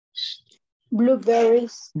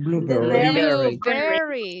 Blueberries.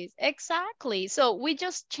 blueberries. Exactly. So we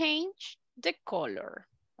just change the color.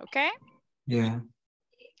 Okay? Yeah.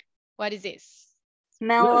 What is this?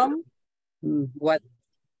 Melon. What?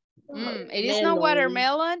 It is not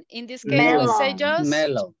watermelon. In this case, we say just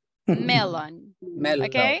melon.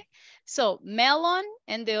 Okay? So melon,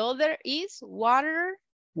 and the other is watermelon.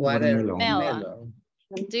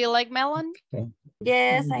 Do you like melon?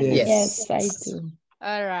 Yes, I do. Yes, I do.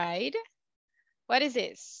 All right. What is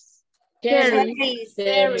this? Cherry.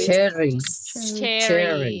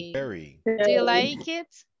 Cherry. Do you like it?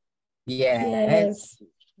 Yes.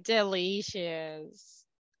 Delicious.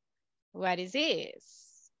 What is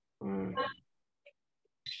this?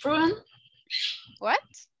 Prune? What?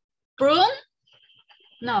 Prune?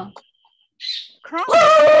 No.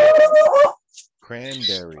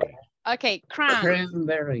 Cranberry. Okay,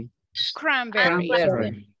 Cranberry.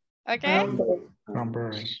 Okay.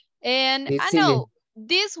 And I know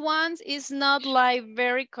this ones is not like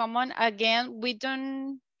very common. Again, we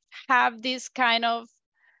don't have this kind of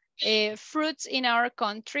fruits in our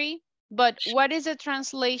country. But what is the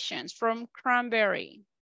translations from cranberry?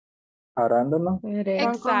 Arándano.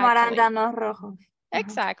 Arándanos rojos.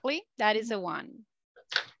 Exactly. That is the one.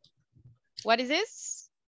 What is this?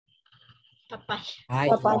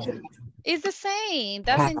 Papaya. It's the same.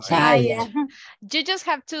 Doesn't Papaya. change. You just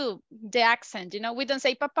have to, the accent, you know, we don't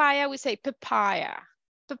say papaya, we say papaya.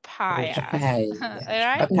 Papaya. Papaya. All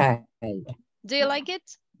right? Papaya. Do you like it?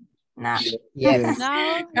 No. Yes. No?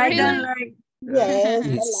 I Really? don't like. Yes,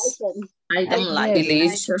 Yes. I like them. I don't like it.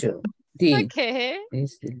 Delicious. Okay.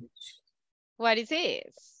 It's delicious. What is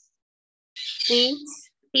this? Peach.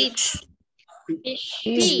 Peach.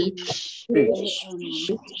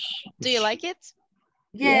 Do you like it?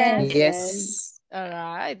 Yes. Yes. All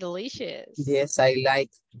right, delicious. Yes, I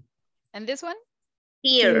like. And this one?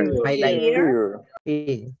 Pear. I like Here.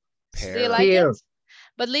 it. Do you like Pear. it?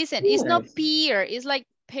 But listen, it's not pear, it's like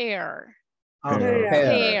pear. Pear.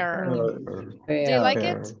 Pear. Do you like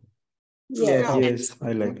it? Yes. Yes,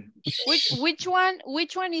 I like it. Which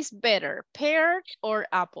one is better, pear or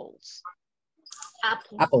apples?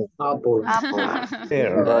 Apple. Apple.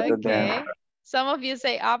 Pear rather Okay. than Some of you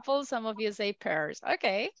say apples, some of you say pears.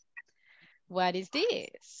 Okay. What is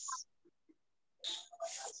this?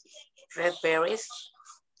 Red berries.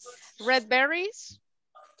 Red berries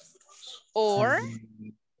or?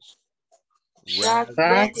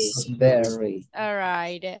 Raspberry. All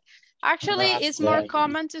right. Actually, it's more Raspberry.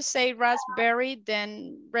 common to say raspberry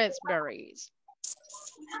than raspberries.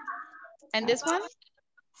 And this one?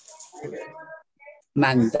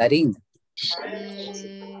 Mandarin.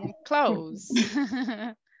 Close.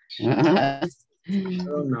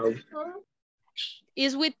 Oh, no.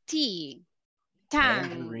 Is with T.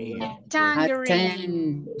 Tangerine. A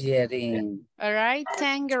Tangerine. tangerine. All right,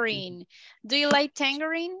 tangerine. Do you like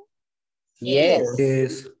tangerine? Yes.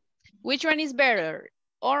 yes, Which one is better,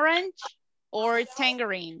 orange or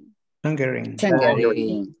tangerine? Hungarian.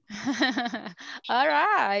 Tangerine. All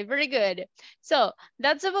right, very good. So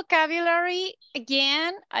that's the vocabulary.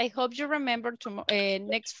 Again, I hope you remember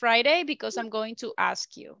next Friday because I'm going to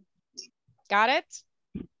ask you. Got it?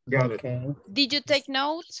 Got it. Okay. Did you take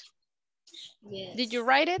notes? Yes. Did you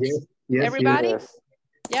write it? Yes, yes, Everybody? Yes.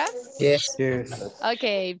 Yes? Yes. Yes.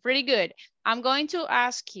 Okay, pretty good. I'm going to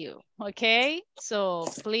ask you, okay? So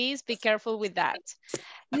please be careful with that.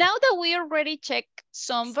 Now that we already checked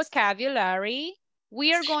some vocabulary,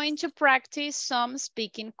 we are going to practice some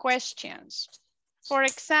speaking questions. For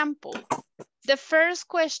example, the first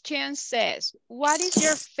question says, what is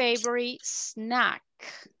your favorite snack?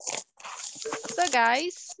 So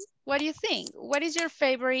guys, what do you think? What is your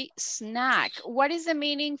favorite snack? What is the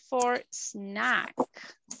meaning for snack?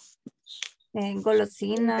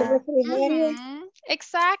 Golosina.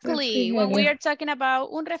 Exactly. When we are talking about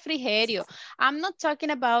un refrigerio, I'm not talking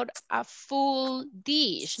about a full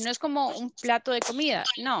dish. No es como un plato de comida.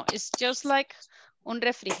 No, it's just like un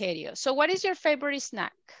refrigerio. So what is your favorite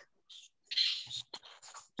snack?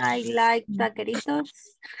 I like taqueritos.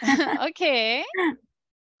 Okay.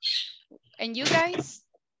 And you guys?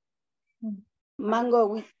 Mango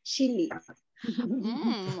with chili.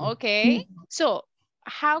 Okay. So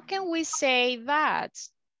how can we say that?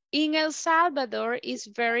 In El Salvador, it's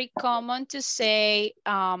very common to say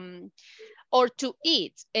or to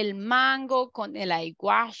eat el mango con el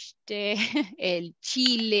aguaste, el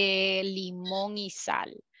chile, limón y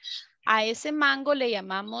sal. A ese mango le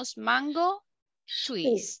llamamos mango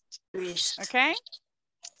twist. Okay?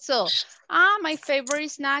 So, my favorite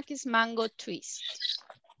snack is mango twist.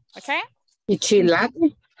 Okay? ¿Y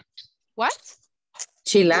chilate? What?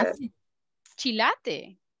 Chilate.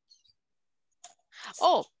 Chilate.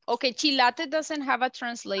 Oh, okay. Chilate doesn't have a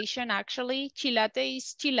translation, actually. Chilate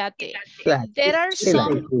is chilate. There are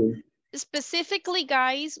some, specifically,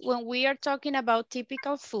 guys, when we are talking about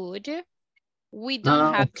typical food, we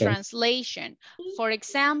don't have translation. For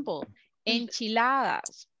example,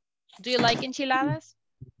 enchiladas. Do you like enchiladas?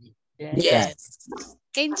 Yes.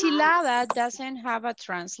 Enchilada doesn't have a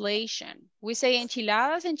translation. We say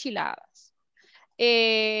enchiladas, enchiladas.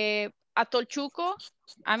 Atol chuco,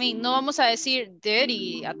 I mean, no vamos a decir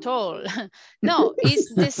dirty atol. No,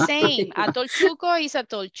 it's the same. Atol chuco is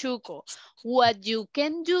atol chuco. What you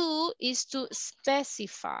can do is to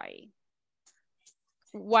specify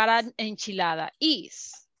what an enchilada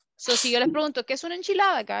is. So si yo les pregunto, ¿qué es una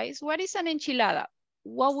enchilada, guys? What is an enchilada?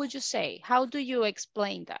 What would you say? How do you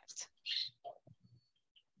explain that?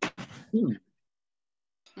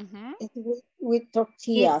 It's with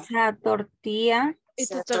tortilla. It's a tortilla.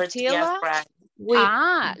 It's a tortilla. With,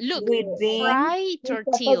 Look, with beans. fried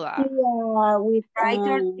tortilla. With Fried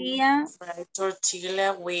tortilla. Fried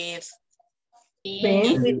tortilla with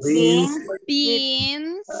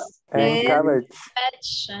Beans. And cabbage.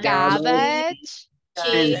 Cabbage.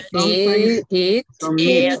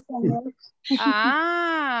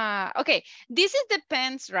 Okay. This is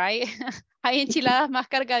depends, right? Hay enchiladas más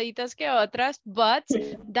cargaditas que otras, but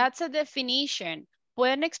that's a definition.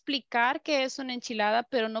 Pueden explicar qué es una enchilada,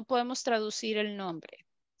 pero no podemos traducir el nombre.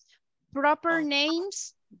 Proper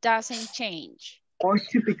names doesn't change. All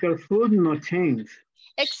typical food no change.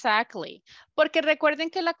 Exactly. Porque recuerden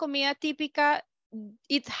que la comida típica,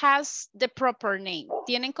 it has the proper name.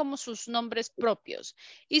 Tienen como sus nombres propios.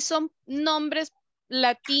 Y son nombres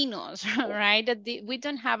latinos, right? We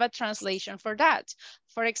don't have a translation for that.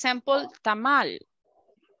 For example, tamal.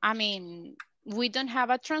 I mean, we don't have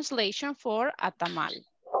a translation for a tamal.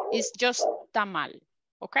 It's just tamal,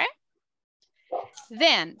 okay?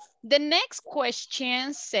 Then, the next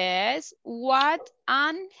question says, what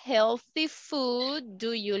unhealthy food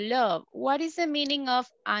do you love? What is the meaning of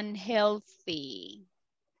unhealthy?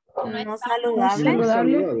 No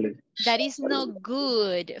saludable. That is not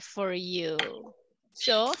good for you.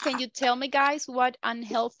 So, can you tell me, guys, what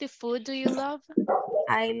unhealthy food do you love?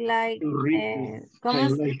 I like,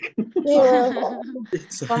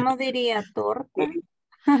 ¿cómo diría? Torta.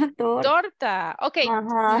 Torta. Okay.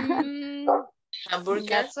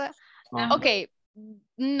 Hamburger. Okay.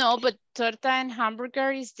 No, but torta and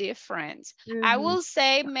hamburger is different. I will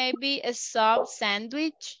say maybe a sub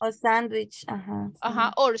sandwich. O sandwich.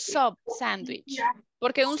 Or sub sandwich.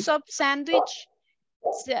 Porque un sub sandwich,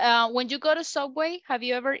 when you go to Subway, have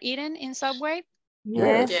you ever eaten in Subway?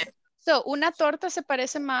 Yes. Yeah. So, una torta se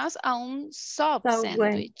parece más a un sub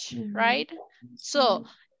sandwich, right? So,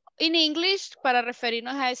 in English, para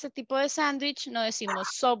referirnos a ese tipo de sándwich, no decimos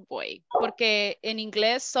Subway, porque en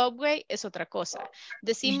inglés Subway es otra cosa.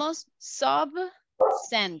 Decimos sub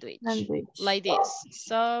sandwich, like this,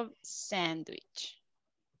 sub sandwich.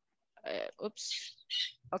 Oops.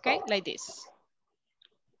 Okay, like this.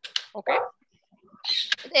 Okay.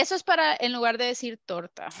 Eso es para, en lugar de decir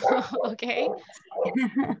torta, okay?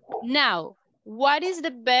 Now, what is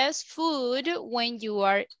the best food when you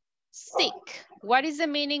are sick? What is the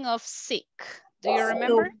meaning of sick? Do you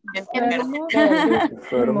remember?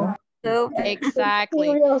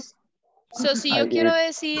 Exactly. So, si yo quiero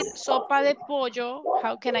decir sopa de pollo,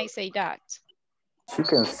 how can I say that?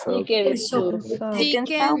 Chicken soup.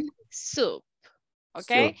 Chicken soup.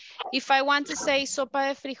 Okay. If I want to say sopa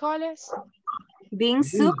de frijoles, bean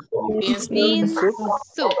soup. Bean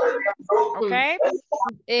soup. Okay.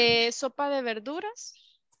 Sopa de verduras.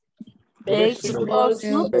 Vegetable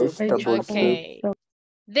soup. Okay.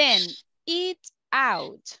 Then eat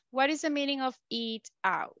out. What is the meaning of eat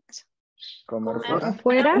out?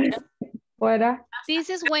 Fuera. This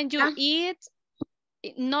is when you eat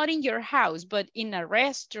not in your house, but in a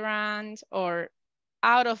restaurant or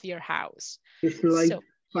out of your house. It's like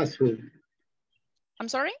fast food. I'm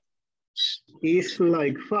sorry? It's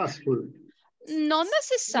like fast food. Not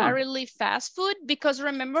necessarily fast food, because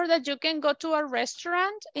remember that you can go to a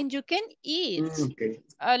restaurant and you can eat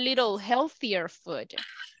a little healthier food.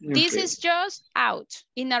 This is just out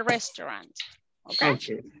in a restaurant. Okay?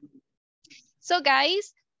 So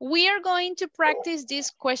guys, we are going to practice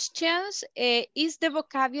these questions. Is the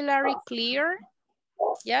vocabulary clear?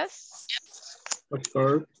 Yes? Of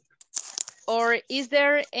course. Or is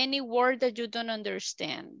there any word that you don't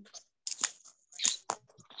understand?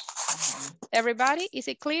 Everybody, is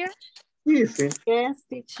it clear? Yes,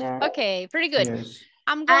 teacher. Okay, pretty good. Yes.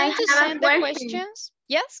 I'm going to send the questions.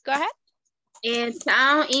 Yes, go ahead.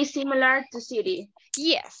 Town is similar to city.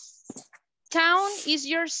 Yes. Town is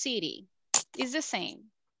your city. It's the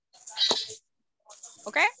same.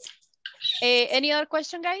 Okay. Any other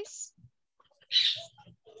question, guys?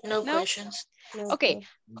 No questions. Okay,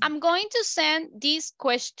 I'm going to send these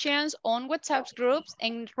questions on WhatsApp groups,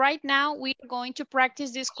 and right now we are going to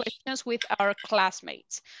practice these questions with our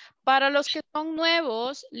classmates. Para los que son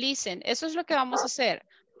nuevos, listen, eso es lo que vamos a hacer.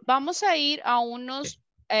 Vamos a ir a unos,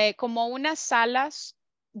 como unas salas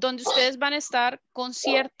donde ustedes van a estar con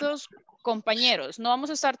ciertos compañeros. No vamos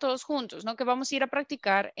a estar todos juntos, no, que vamos a ir a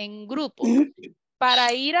practicar en grupo.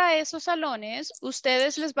 Para ir a esos salones,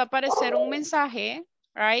 ustedes les va a aparecer un mensaje,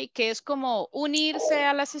 right, que es como unirse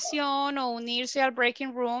a la sesión o unirse al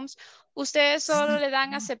breaking rooms. Ustedes solo le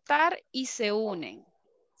dan a aceptar y se unen,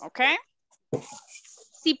 ¿ok?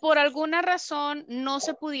 Si por alguna razón no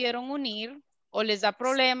se pudieron unir o les da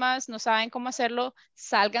problemas, no saben cómo hacerlo,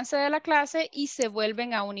 sálganse de la clase y se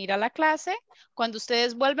vuelven a unir a la clase. Cuando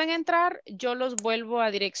ustedes vuelven a entrar, yo los vuelvo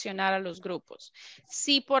a direccionar a los grupos.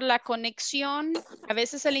 Si por la conexión, a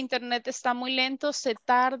veces el internet está muy lento, se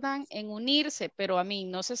tardan en unirse, pero a mí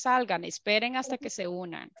no se salgan, esperen hasta que se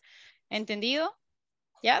unan. ¿Entendido?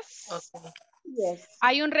 Yes? Yes.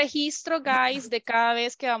 Hay un registro, guys, de cada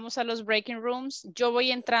vez que vamos a los breaking rooms. Yo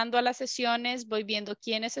voy entrando a las sesiones, voy viendo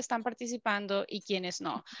quiénes están participando y quiénes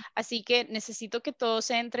no. Así que necesito que todos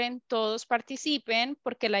entren, todos participen,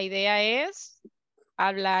 porque la idea es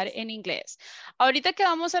hablar en inglés. Ahorita que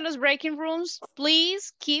vamos a los breaking rooms,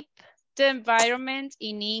 please keep the environment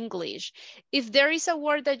in English. If there is a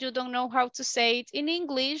word that you don't know how to say it in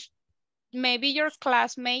English, maybe your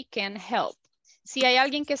classmate can help. Si hay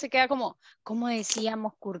alguien que se queda como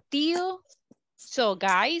decíamos, curtido. So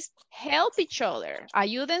guys, help each other.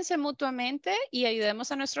 Ayúdense mutuamente y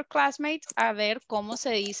ayudemos a nuestro classmate a ver cómo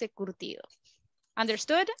se dice curtido.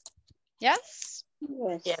 Understood? Yes?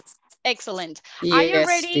 Yes. Excellent. Yes, Are you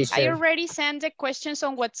ready? teacher. Are you ready? Send the questions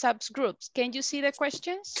on WhatsApp's groups. Can you see the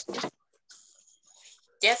questions?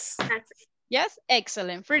 Yes. Yes?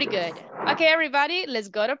 Excellent. Pretty good. Okay, everybody, let's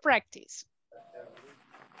go to practice.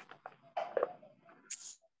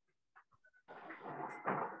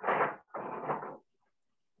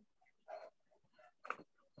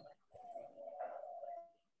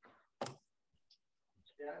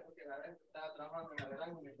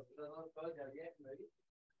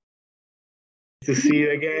 To see you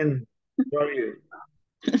again. How are you?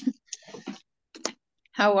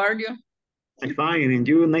 How are you? I'm fine, and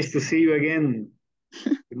you? Nice to see you again.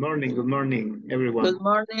 Good morning, everyone. Good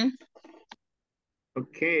morning.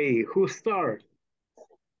 Okay, who start?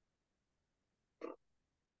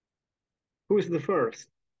 Who's the first?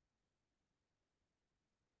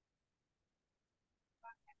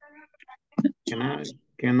 Can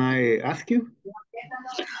I ask you?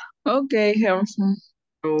 Okay, Harrison.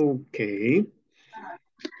 Okay.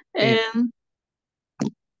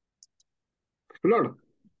 Flor.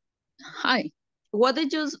 Hi. What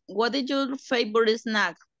is your favorite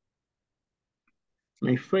snack?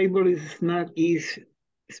 My favorite snack is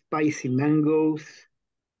spicy mangoes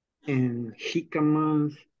and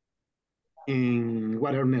jicamás and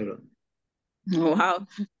watermelon. Wow,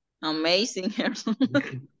 amazing, Harrison.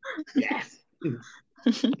 Yes.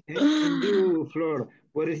 And you, Flor,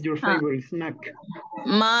 what is your favorite snack?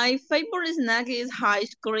 My favorite snack is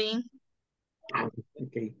ice cream.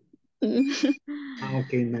 Okay.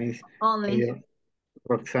 Okay, nice. Only.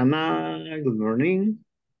 Roxana, good morning.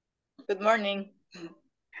 Good morning.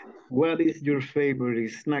 What is your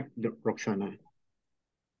favorite snack, Roxana?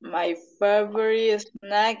 My favorite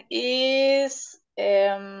snack is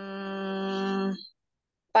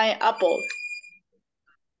pineapple.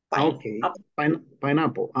 Okay,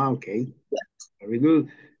 pineapple. Okay, very good.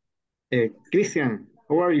 Christian,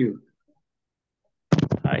 how are you?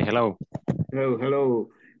 Hi, hello. Hello.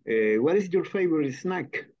 What is your favorite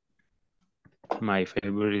snack? My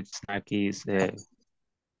favorite snack is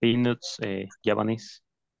peanuts, Japanese,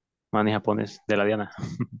 maní japonés de la Diana.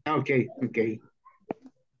 Okay.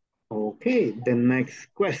 Okay, the next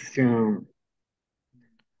question.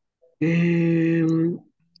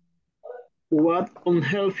 What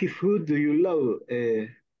unhealthy food do you love,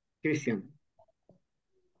 Christian?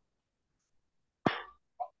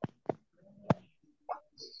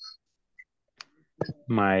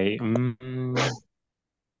 My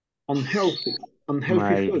unhealthy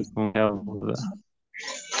my food.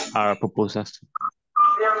 Are pupusas.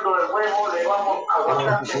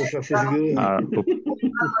 Pupusas is good.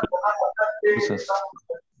 Pupusas.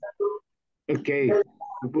 Okay,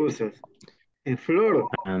 pupusas. And Flor?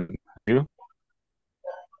 And you?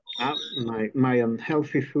 My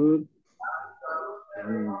unhealthy food,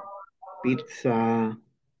 pizza,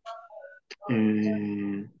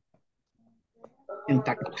 and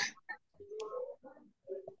tacos.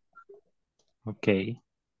 Okay.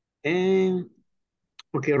 And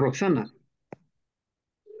okay, Roxana.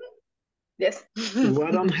 Yes.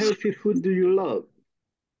 What unhealthy food do you love?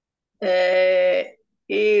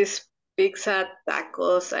 Is pizza,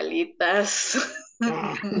 tacos, alitas.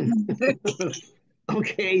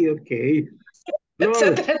 Okay.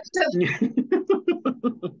 Flor.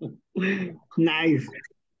 Nice.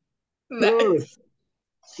 Flor,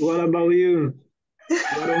 what about you?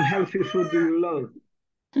 What unhealthy food do you love?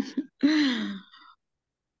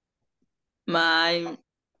 My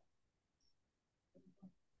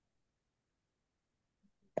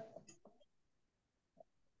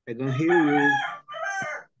I don't hear you.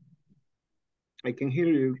 I can hear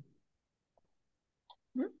you.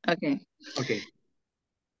 Okay.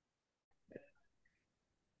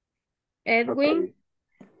 Edwin.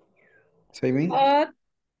 Say me.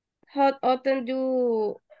 How often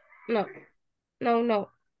do no.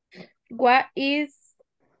 What is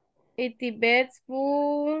it the best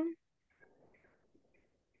food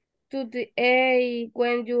to eat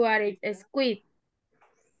when you are a sweet?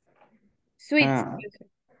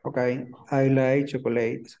 Okay, I like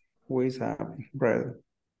chocolate with bread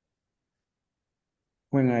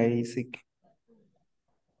when I sick.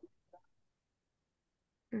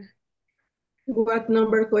 What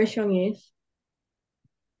number question is?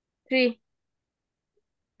 3.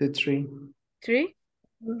 The tree. 3?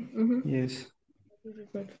 Yes.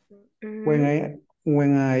 Mm.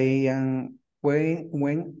 When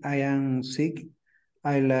I am sick,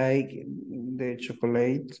 I like the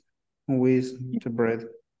chocolate with the bread.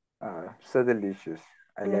 So delicious.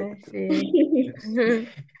 I like it too. Sí.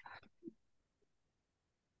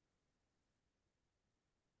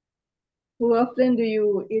 How often do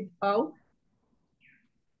you eat out?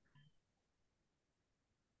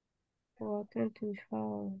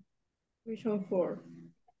 Which one for?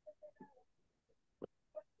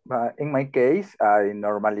 But in my case, I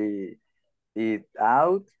normally eat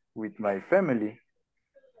out with my family.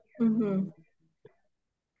 What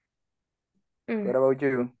about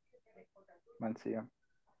you, Mancia?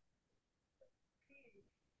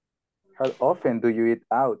 How often do you eat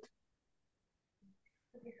out?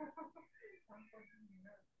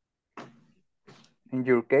 In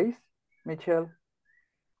your case, Michelle?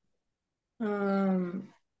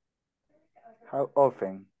 How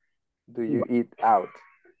often do you eat out?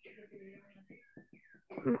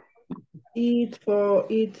 Eat for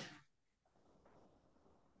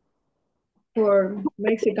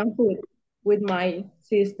Mexican food with my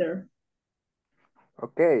sister.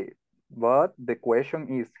 Okay, but the question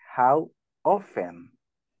is how often?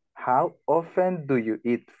 How often do you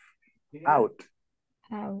eat out?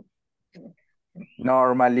 How?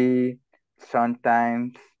 Normally,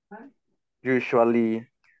 sometimes, usually.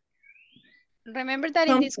 Remember that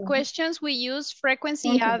in these questions we use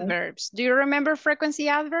frequency adverbs. Do you remember frequency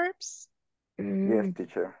adverbs? Yes,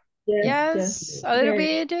 teacher. Yes, a little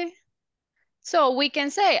bit. So we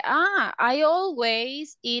can say, I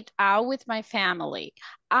always eat out with my family.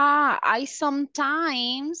 I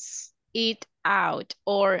sometimes eat out,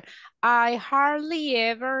 or I hardly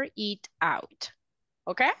ever eat out.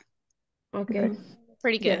 Okay? Okay.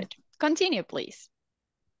 Pretty good. Continue, please.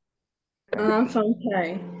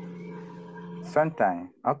 Sometimes.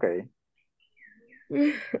 Sometimes, okay.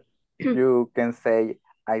 You can say,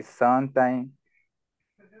 I sometimes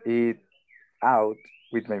eat out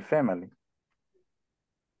with my family.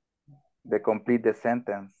 They complete the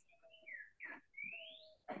sentence.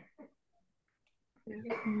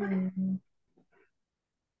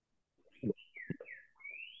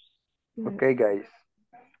 Okay, guys.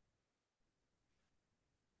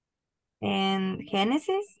 And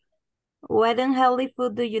Genesis, what unhealthy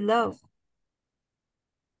food do you love?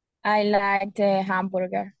 I like the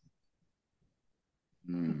hamburger.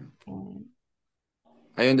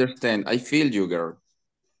 I understand. I feel you, girl.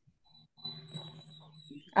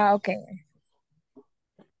 Okay.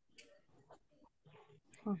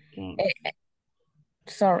 Okay.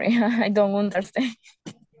 Sorry, I don't understand.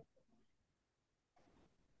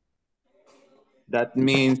 That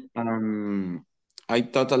means I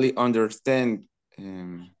totally understand.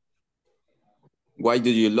 Why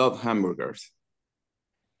do you love hamburgers?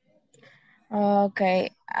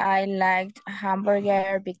 Okay, I liked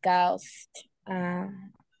hamburger because I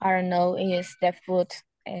don't know, is the food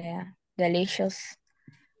delicious.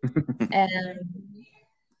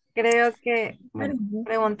 Creo que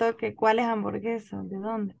preguntó que cuáles hamburguesas, ¿de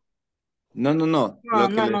dónde? No. Lo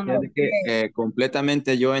que le decía No. es que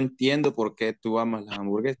completamente yo entiendo por qué tú amas las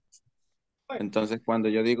hamburguesas. Entonces, cuando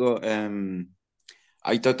yo digo,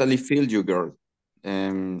 I totally feel you, girl.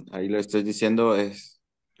 Ahí lo estoy diciendo,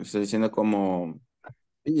 como,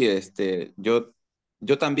 y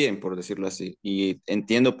yo también, por decirlo así, y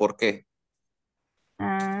entiendo por qué.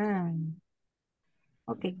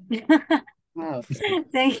 Okay.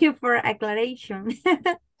 Thank you for aclaration.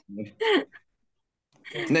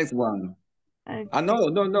 Next one. Okay.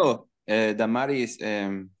 No. Damaris.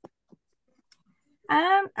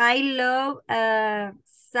 I love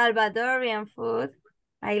Salvadorian food.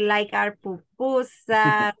 I like our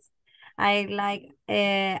pupusas. I like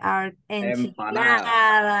our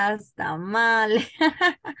enchiladas, tamales.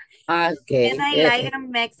 Okay. And I like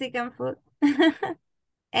Mexican food.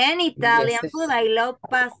 And Italian food. I love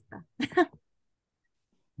pasta.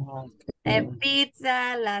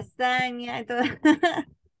 Pizza, lasagna, todo.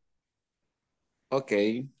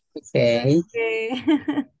 Okay. Okay.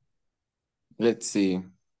 Let's see.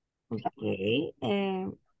 Okay.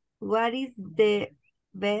 What is the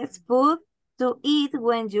best food to eat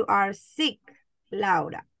when you are sick,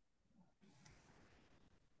 Laura?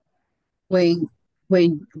 When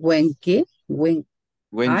 ¿qué? When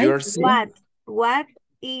you're sick. What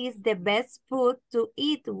is the best food to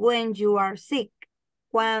eat when you are sick?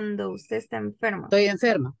 cuando usted está enfermo. Estoy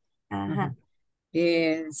enferma. Ajá.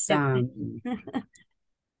 Is Depende.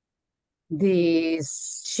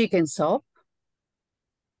 this chicken soup?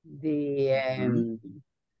 The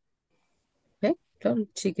okay, so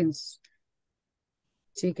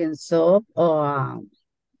chicken soup or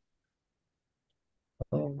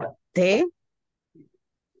tea?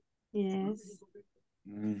 Yes.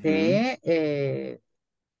 Tea,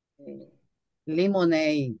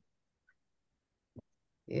 lemonade.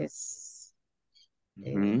 Yes.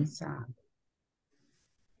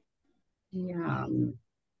 Yeah,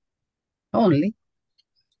 only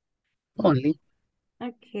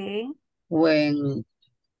Okay. when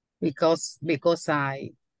because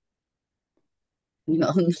I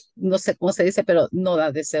no, no sé cómo se dice, pero no da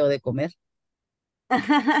deseo de comer.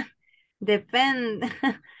 Depende.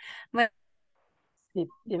 Bueno, Sí,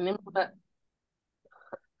 tienen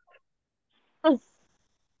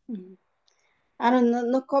I don't know,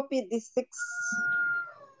 no copy the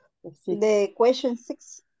the question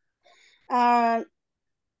 6. And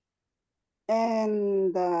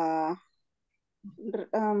no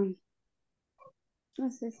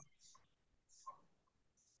sé.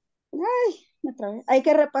 Ay, me trabé. Hay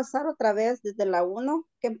que repasar otra vez desde la 1,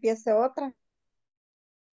 que empiece otra.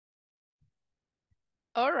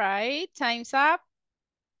 All right, time's up.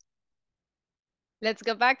 Let's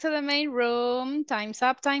go back to the main room. Time's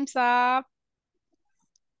up, time's up.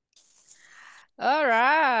 All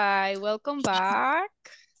right, welcome back.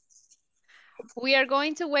 We are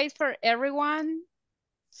going to wait for everyone.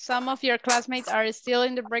 Some of your classmates are still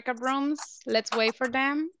in the breakout rooms. Let's wait for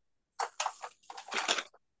them.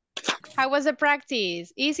 How was the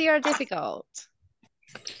practice? Easy or difficult?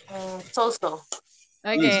 So-so.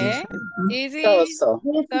 Okay, easy, So.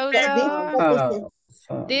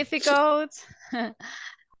 difficult.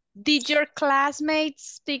 Did your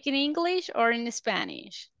classmates speak in English or in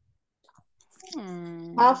Spanish?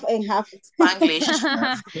 Half and half. Spanglish.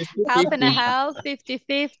 Half and a half,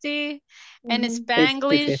 50-50. And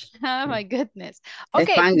Spanglish. Oh my goodness.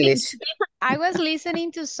 Okay. Spanglish. I was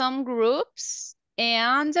listening to some groups,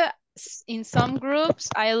 and in some groups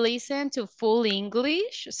I listened to full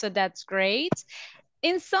English, so that's great.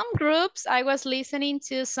 In some groups I was listening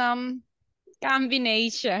to some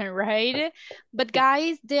combination, right? But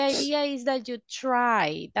guys, the idea is that you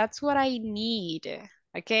try. That's what I need,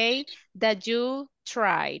 okay? That you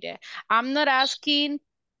tried. I'm not asking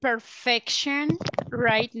perfection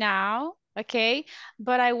right now, okay?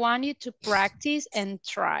 But I want you to practice and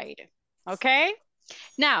try it, okay?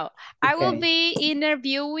 Now, I will be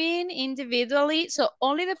interviewing individually, so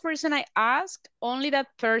only the person I ask, only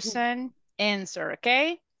that person answer,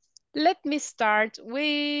 okay? Let me start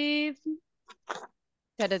with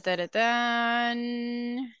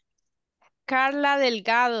Carla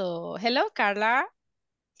Delgado. Hello, Carla.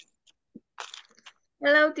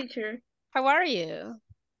 Hello, teacher. How are you?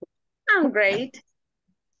 I'm great.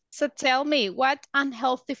 So tell me, what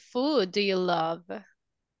unhealthy food do you love?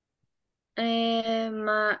 I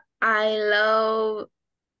love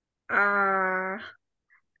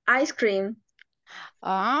ice cream.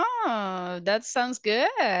 Oh, that sounds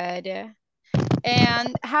good.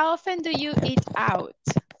 And how often do you eat out?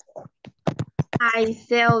 I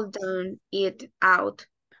seldom eat out.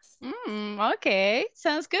 Okay,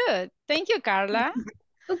 sounds good. Thank you, Carla.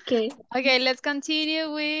 Okay. Okay, let's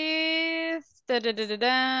continue with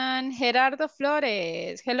Gerardo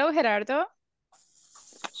Flores. Hello, Gerardo.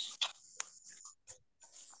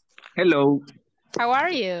 Hello. How are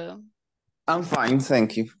you? I'm fine,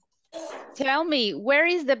 thank you. Tell me, where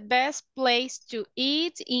is the best place to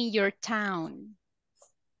eat in your town?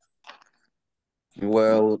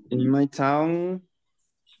 Well, in my town,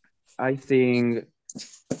 I think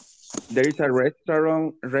there is a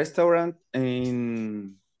restaurant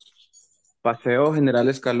in Paseo General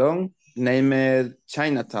Escalón named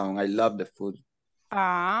Chinatown. I love the food.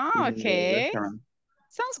 Ah, in the okay. restaurant.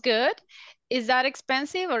 Sounds good. Is that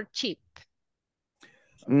expensive or cheap?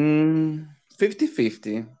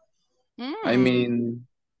 50-50. I mean,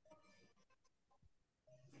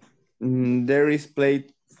 there is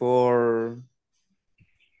plate for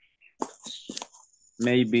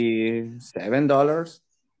maybe $7.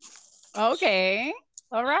 Okay,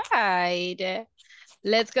 all right.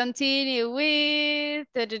 Let's continue with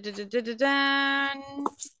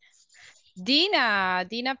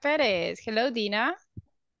Dina Perez. Hello, Dina.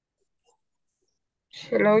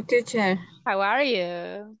 Hello, teacher. How are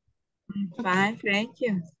you? Fine, thank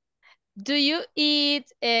you. Do you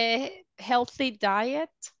eat a healthy diet?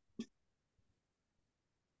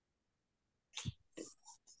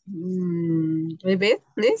 Repeat,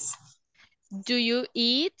 please. Do you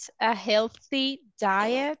eat a healthy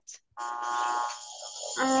diet?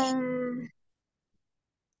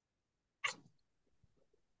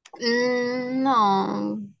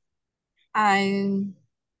 No, I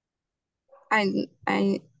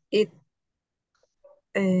eat.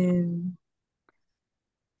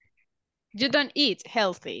 You don't eat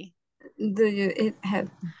healthy. Do you eat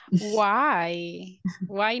healthy? Why?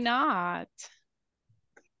 Why not?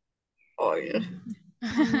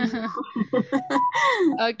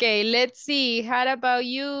 Okay, let's see. How about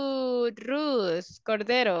you, Ruth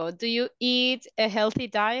Cordero? Do you eat a healthy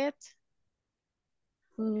diet?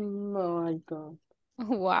 No, I don't.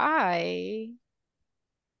 Why?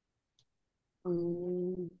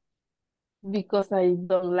 Because I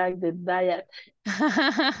don't like the diet.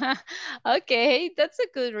 Okay, that's a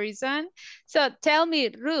good reason. So tell me,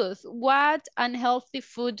 Ruth, what unhealthy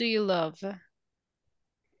food do you love?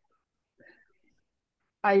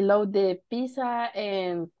 I love the pizza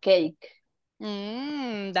and cake.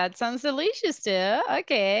 That sounds delicious too.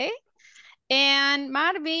 Okay. And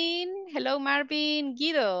Marvin, hello Marvin.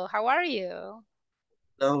 Guido, how are you?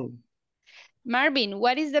 No. Marvin,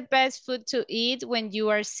 what is the best food to eat when you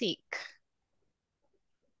are sick?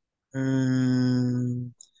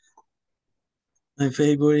 My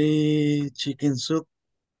favorite chicken soup.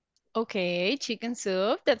 Okay, chicken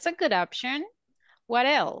soup. That's a good option. What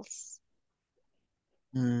else?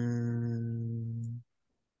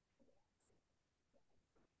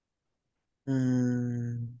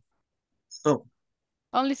 Soup.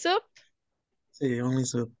 Only soup? Sí, only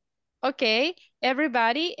soup. Okay,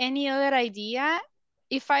 everybody, any other idea?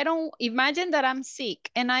 If I don't, imagine that I'm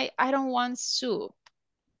sick and I don't want soup.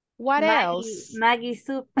 What else? Maggie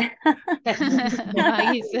soup.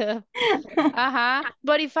 Maggie soup.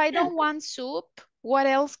 But if I don't want soup, what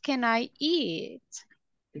else can I eat?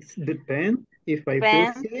 It depends. If I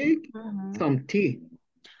feel sick, some tea.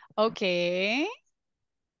 Okay.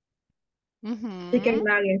 Chicken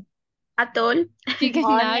nuggets. Atol. Chicken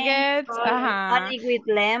nuggets. Honey with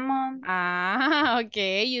lemon.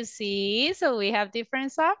 Okay, you see, so we have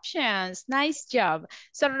different options. Nice job.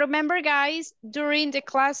 So remember, guys, during the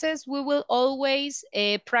classes, we will always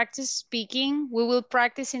practice speaking. We will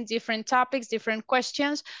practice in different topics, different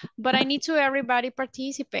questions, but I need to everybody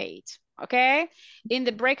participate. Okay, in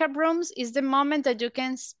the breakout rooms is the moment that you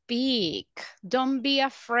can speak. Don't be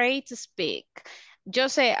afraid to speak. Yo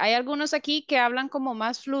sé, hay algunos aquí que hablan como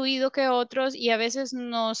más fluido que otros y a veces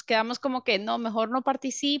nos quedamos como que no, mejor no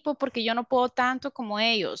participo porque yo no puedo tanto como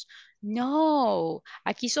ellos. No,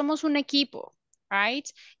 aquí somos un equipo, right?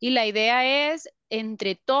 Y la idea es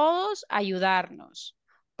entre todos ayudarnos.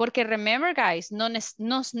 Porque remember, guys,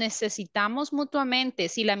 nos necesitamos mutuamente.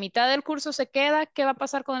 Si la mitad del curso se queda, ¿qué va a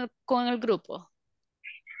pasar con el grupo?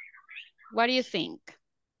 What do you think?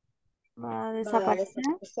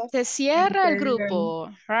 Se cierra el grupo,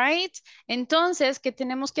 right? Entonces, ¿qué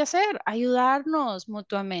tenemos que hacer? Ayudarnos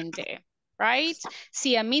mutuamente, right?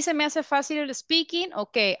 Si a mí se me hace fácil el speaking,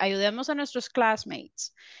 ok, ayudemos a nuestros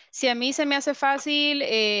classmates. Si a mí se me hace fácil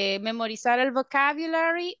memorizar el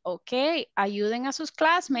vocabulary, ok, ayuden a sus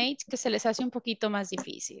classmates que se les hace un poquito más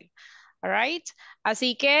difícil. All right.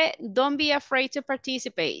 Así que don't be afraid to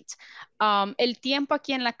participate. El tiempo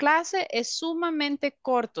aquí en la clase es sumamente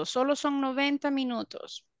corto, solo son 90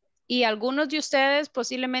 minutos. Y algunos de ustedes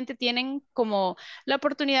posiblemente tienen como la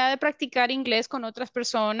oportunidad de practicar inglés con otras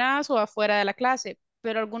personas o afuera de la clase,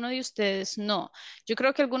 pero algunos de ustedes no. Yo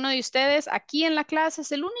creo que algunos de ustedes aquí en la clase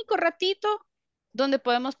es el único ratito donde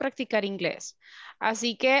podemos practicar inglés.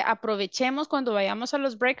 Así que aprovechemos cuando vayamos a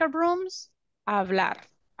los breakout rooms a hablar.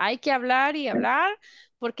 Hay que hablar y hablar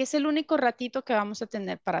porque es el único ratito que vamos a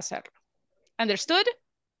tener para hacerlo. Understood?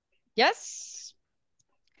 Yes?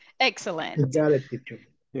 Excellent. Got it, teacher.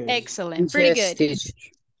 Excellent. Pretty Yes, good. teacher.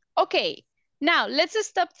 Okay. Now, let's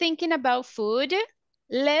stop thinking about food.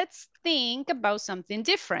 Let's think about something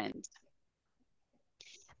different.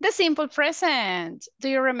 The simple present. Do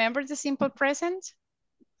you remember the simple present?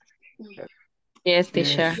 Yes,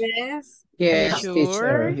 teacher. Yes. Yes, Sure.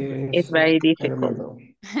 teacher. It's very difficult.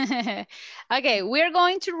 Okay, we're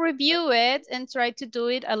going to review it and try to do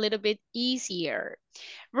it a little bit easier.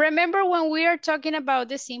 Remember when we are talking about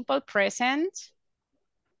the simple present?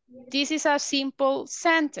 This is a simple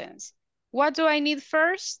sentence. What do I need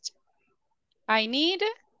first? I need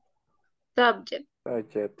Subject.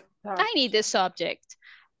 I need the subject.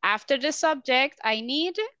 After the subject, I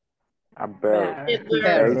need A verb.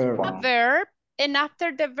 a verb. And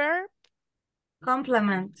after the verb,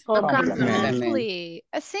 Complement. exactly.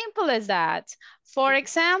 As simple as that. For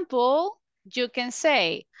example, you can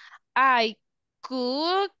say, I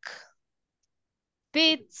cook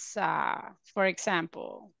pizza, for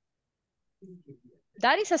example.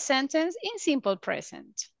 That is a sentence in simple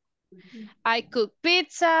present. I cook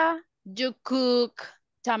pizza, you cook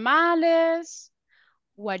tamales.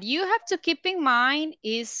 What you have to keep in mind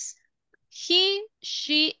is he,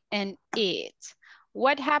 she, and it.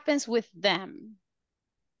 What happens with them?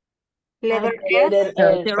 Letter Letter S.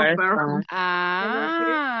 Third person.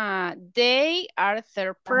 Ah, they are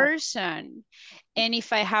third person. And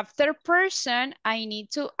if I have third person, I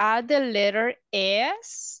need to add the letter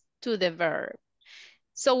S to the verb.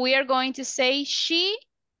 So we are going to say she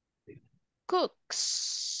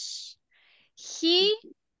cooks. He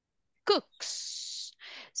cooks.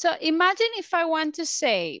 So imagine if I want to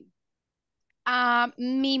say,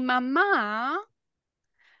 mi mamá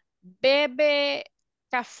bebe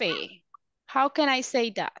café. How can I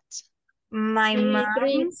say that? My mom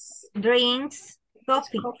drinks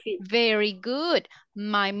coffee. Very good.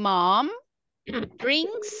 My mom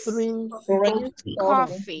drinks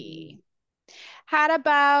coffee. How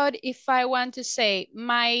about if I want to say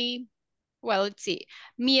well, let's see.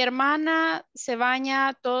 Mi hermana se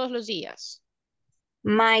baña todos los días.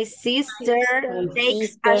 My sister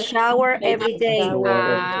takes a shower every day.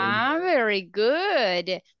 Ah, very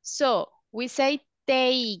good. So we say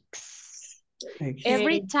takes.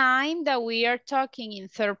 Every time that we are talking in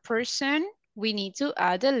third person, we need to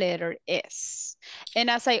add the letter S.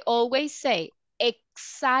 And as I always say,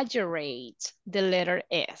 exaggerate the letter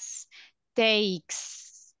S.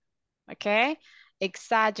 Takes, okay?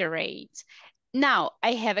 Exaggerate. Now,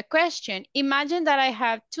 I have a question. Imagine that I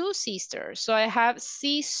have two sisters. So I have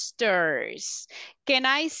sisters. Can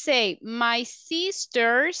I say my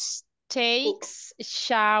sisters takes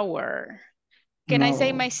shower? Can I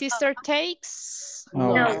say my sister takes?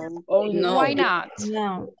 No. No. Why not?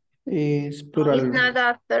 No. It's plural. It's not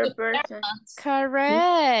a third person.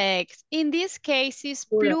 Correct. In this case, it's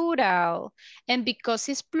plural. And because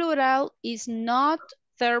it's plural, it's not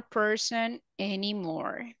third person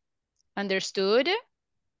anymore. Understood?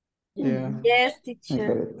 Yeah. Yes,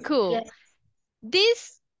 teacher. Cool. Yes.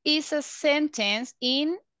 This is a sentence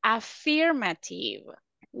in affirmative.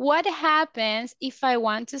 What happens if I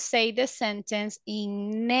want to say the sentence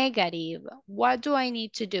in negative? What do I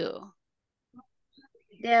need to do?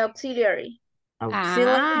 The auxiliary.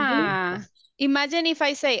 Ah, imagine if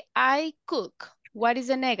I say I cook. What is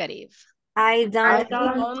the negative? I don't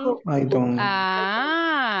cook. I don't.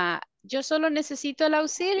 Ah, yo solo necesito el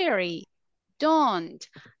auxiliary. Don't.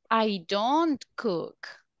 I don't cook.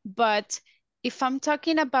 But if I'm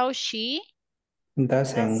talking about she,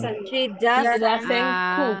 Doesn't. She doesn't.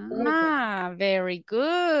 ah, very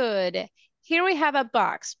good. Here we have a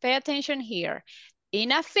box. Pay attention here.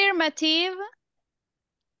 In affirmative,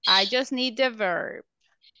 I just need the verb.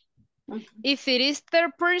 If it is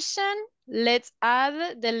third person, let's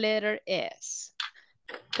add the letter S.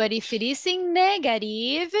 But if it is in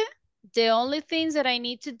negative, the only things that I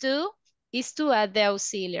need to do is to add the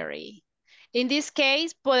auxiliary. In this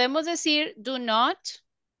case, podemos decir do not,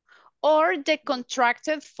 or the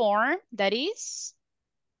contracted form, that is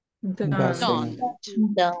don't.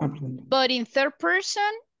 But in third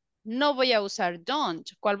person, no voy a usar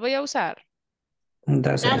don't. ¿Cuál voy a usar?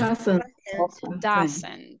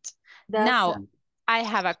 Doesn't. Now, I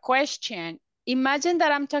have a question. Imagine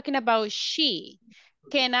that I'm talking about she.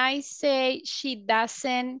 Can I say she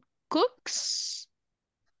doesn't cooks?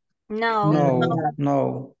 No.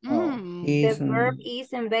 No. The verb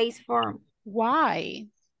is in base form. Why?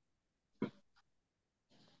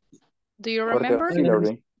 Do you For the remember?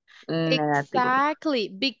 auxiliary. Exactly,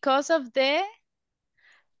 because of the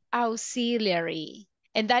auxiliary.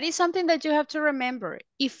 And that is something that you have to remember.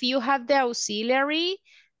 If you have the auxiliary,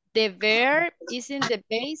 the verb is in the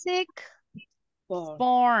basic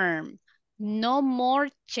form. No more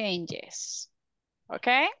changes.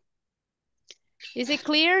 Okay? Is it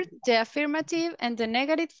clear, the affirmative and the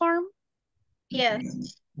negative form?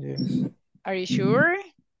 Yes. Yes. Are you sure?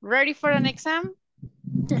 Ready for an exam?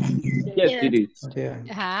 Yes, it is.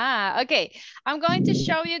 Yeah. Okay. I'm going to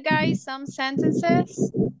show you guys some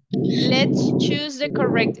sentences. Let's choose the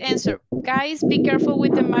correct answer. Guys, be careful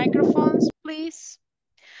with the microphones, please.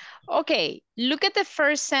 Okay, look at the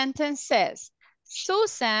first sentence says,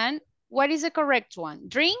 Susan, what is the correct one?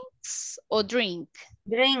 Drinks or drink?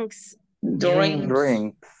 Drinks.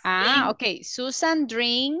 Drink. Ah, okay. Susan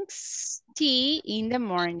drinks tea in the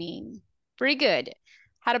morning. Pretty good.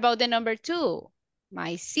 How about the number 2?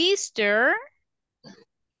 My sister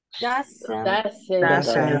Doesn't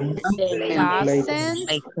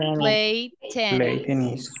play tennis.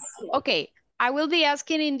 tennis. Okay, I will be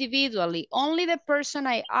asking individually. Only the person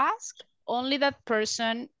I ask, only that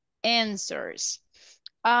person answers.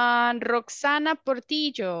 Roxana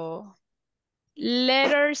Portillo.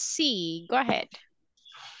 Letter C. Go ahead.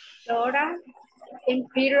 Laura and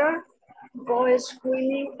Peter go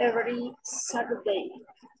swimming every Saturday.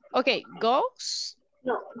 Okay, goes?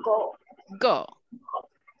 No, go. Go.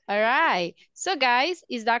 All right. So guys,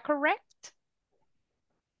 is that correct?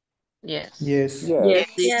 Yes. Yes,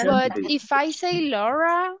 teacher. But if I say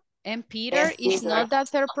Laura and Peter, is not that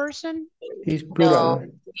third person? It's plural.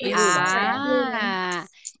 In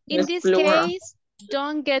It's this plural. case,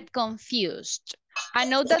 don't get confused. I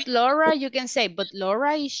know that Laura, you can say, but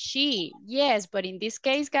Laura is she. Yes, but in this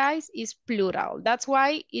case, guys, it's plural. That's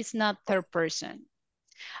why it's not third person.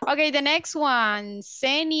 Okay, the next one,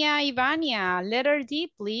 Senia Ivania, letter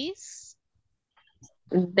D, please.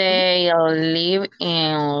 They live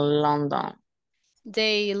in London.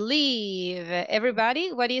 They live.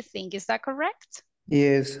 Everybody, what do you think? Is that correct?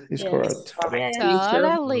 Yes, it's correct.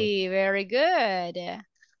 Totally, very good.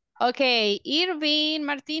 Okay, Irving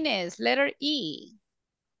Martinez, letter E.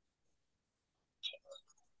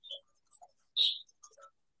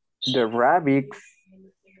 The rabbits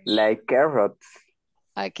like carrots.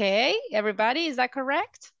 Okay, everybody, is that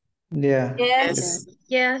correct? Yeah. Yes.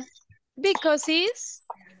 Yes. Because it's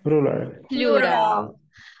Plural. plural.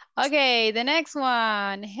 Okay, the next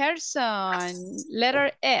one, Gerson,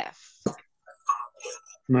 letter F.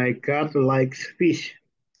 My cat likes fish.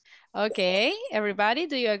 Okay, everybody,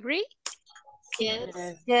 do you agree? Yes.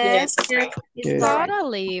 Yes. Yes.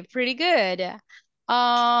 Totally, pretty good.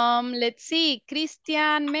 Let's see,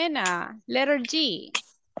 Christian Mena, letter G.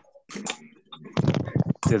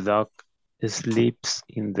 The dog sleeps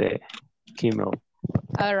in the kennel.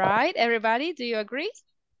 All right, everybody, do you agree?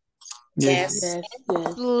 Yes.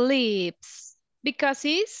 Sleeps, because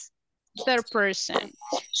he's third person.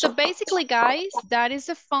 So basically, guys, that is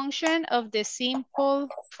a function of the simple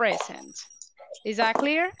present. Is that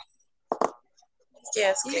clear?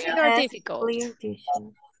 Yes, Easy clear. or difficult? Clear, teacher.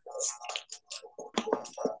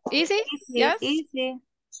 Easy? Yes? Easy.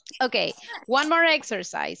 Okay, one more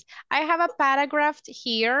exercise. I have a paragraph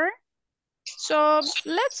here. So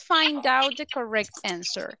let's find out the correct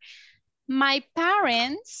answer. My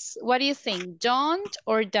parents, what do you think? Don't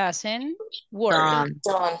or doesn't work?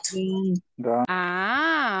 Don't.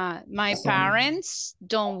 My parents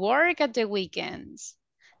don't work at the weekends.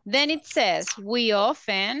 Then it says, we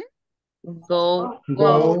often Go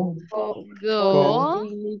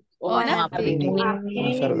on a picnic. On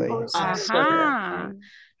Saturday.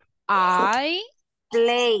 I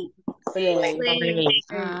Play. Play.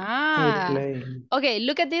 Okay,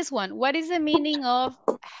 look at this one. What is the meaning of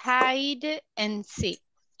hide and seek?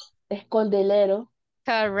 Escondelero. Las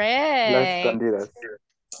Correct. escondidas.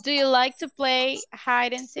 Do you like to play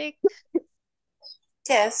hide and seek?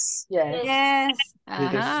 Yes. Yes. All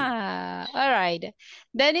right.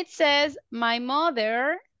 Then it says, my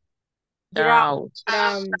mother Drought.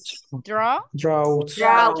 Drought.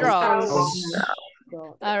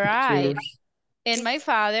 All right. And my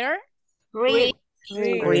father Read.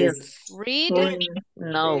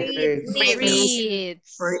 No.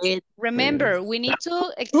 reads. Remember, we need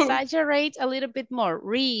to exaggerate a little bit more.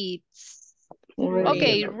 Reads.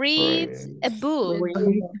 Okay, reads a book.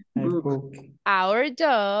 Our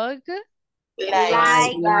dog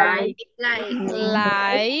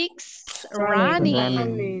likes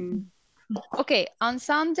running. Okay, on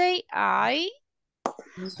Sunday, I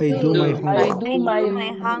do my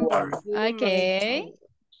homework. Okay.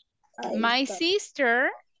 My sister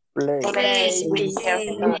Plays with her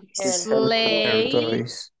toys.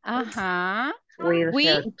 plays. With We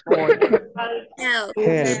her toy.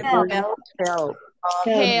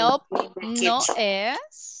 help, no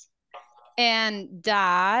es. And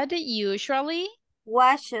dad usually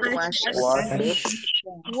Washes the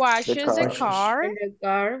car.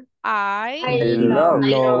 I love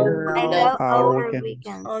our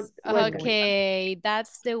weekends. Okay,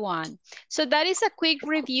 that's the one. So that is a quick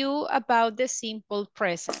review about the simple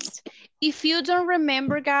present. If you don't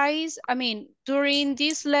remember, guys, I mean, during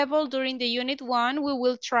this level, during the unit 1, we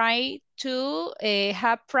will try to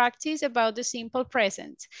have practice about the simple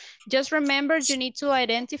present. Just remember, you need to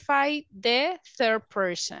identify the third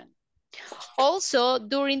person. Also,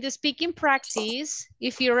 during the speaking practice,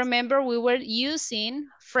 if you remember, we were using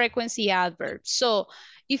frequency adverbs. So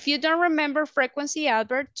if you don't remember frequency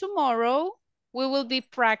adverb, tomorrow we will be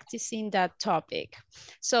practicing that topic.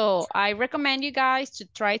 So I recommend you guys to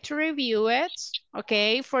try to review it,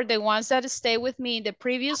 okay? For the ones that stay with me in the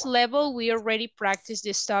previous level, we already practiced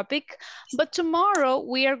this topic, but tomorrow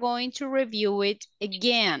we are going to review it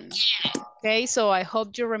again, okay? So I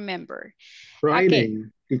hope you remember. Friday. Okay.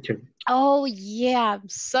 teacher. Oh, yeah, I'm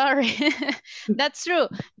sorry. That's true.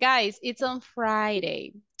 Guys, it's on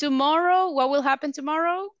Friday. Tomorrow, what will happen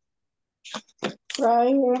tomorrow?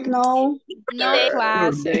 Friday, no. No Day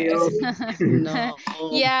classes. off. No.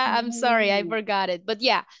 Yeah, I'm sorry, I forgot it. But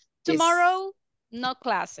yeah, tomorrow, no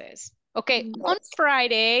classes. Okay, on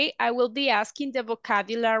Friday, I will be asking the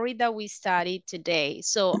vocabulary that we studied today.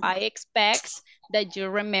 So I expect that you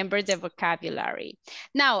remember the vocabulary.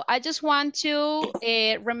 Now, I just want to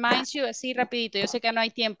remind you así rapidito, yo sé que no hay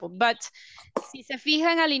tiempo, but si se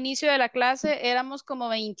fijan al inicio de la clase, éramos como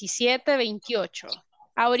 27, 28.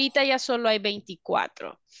 Ahorita ya solo hay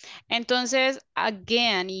 24. Entonces,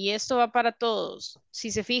 again, y esto va para todos.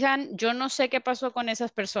 Si se fijan, yo no sé qué pasó con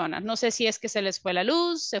esas personas. No sé si es que se les fue la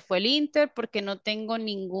luz, se fue el Inter, porque no tengo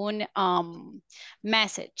ningún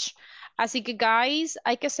message. Así que, guys,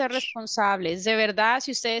 hay que ser responsables. De verdad,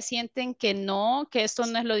 si ustedes sienten que no, que esto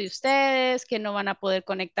no es lo de ustedes, que no van a poder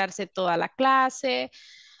conectarse toda la clase,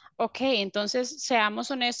 ok, entonces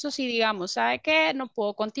seamos honestos y digamos, ¿sabe qué? No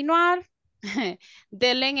puedo continuar.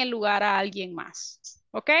 Denle en el lugar a alguien más,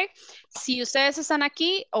 ¿ok? Si ustedes están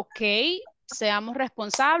aquí, ok, seamos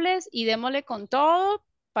responsables y démosle con todo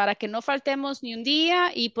para que no faltemos ni un día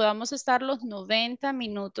y podamos estar los 90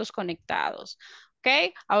 minutos conectados,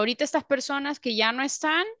 ¿ok? Ahorita estas personas que ya no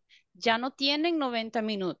están, ya no tienen 90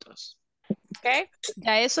 minutos, ¿ok?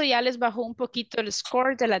 Ya eso ya les bajó un poquito el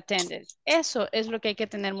score del attendance. Eso es lo que hay que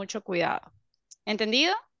tener mucho cuidado.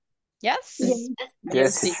 ¿Entendido? Yes?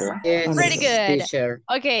 Yes, teacher. Yes, Pretty good. teacher.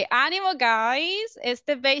 Okay, ánimo, guys.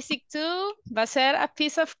 Este Basic 2 va a ser a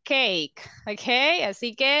piece of cake. Okay,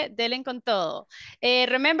 así que denle con todo.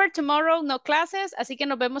 Remember, tomorrow no classes, así que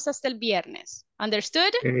nos vemos hasta el viernes.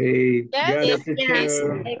 Understood? Okay, got Yes? it, teacher. See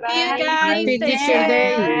you guys. Happy Take Teacher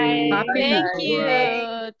Day. care. Happy Thank Teacher Day.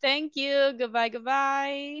 you. Thank you. Goodbye,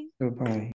 goodbye. Goodbye.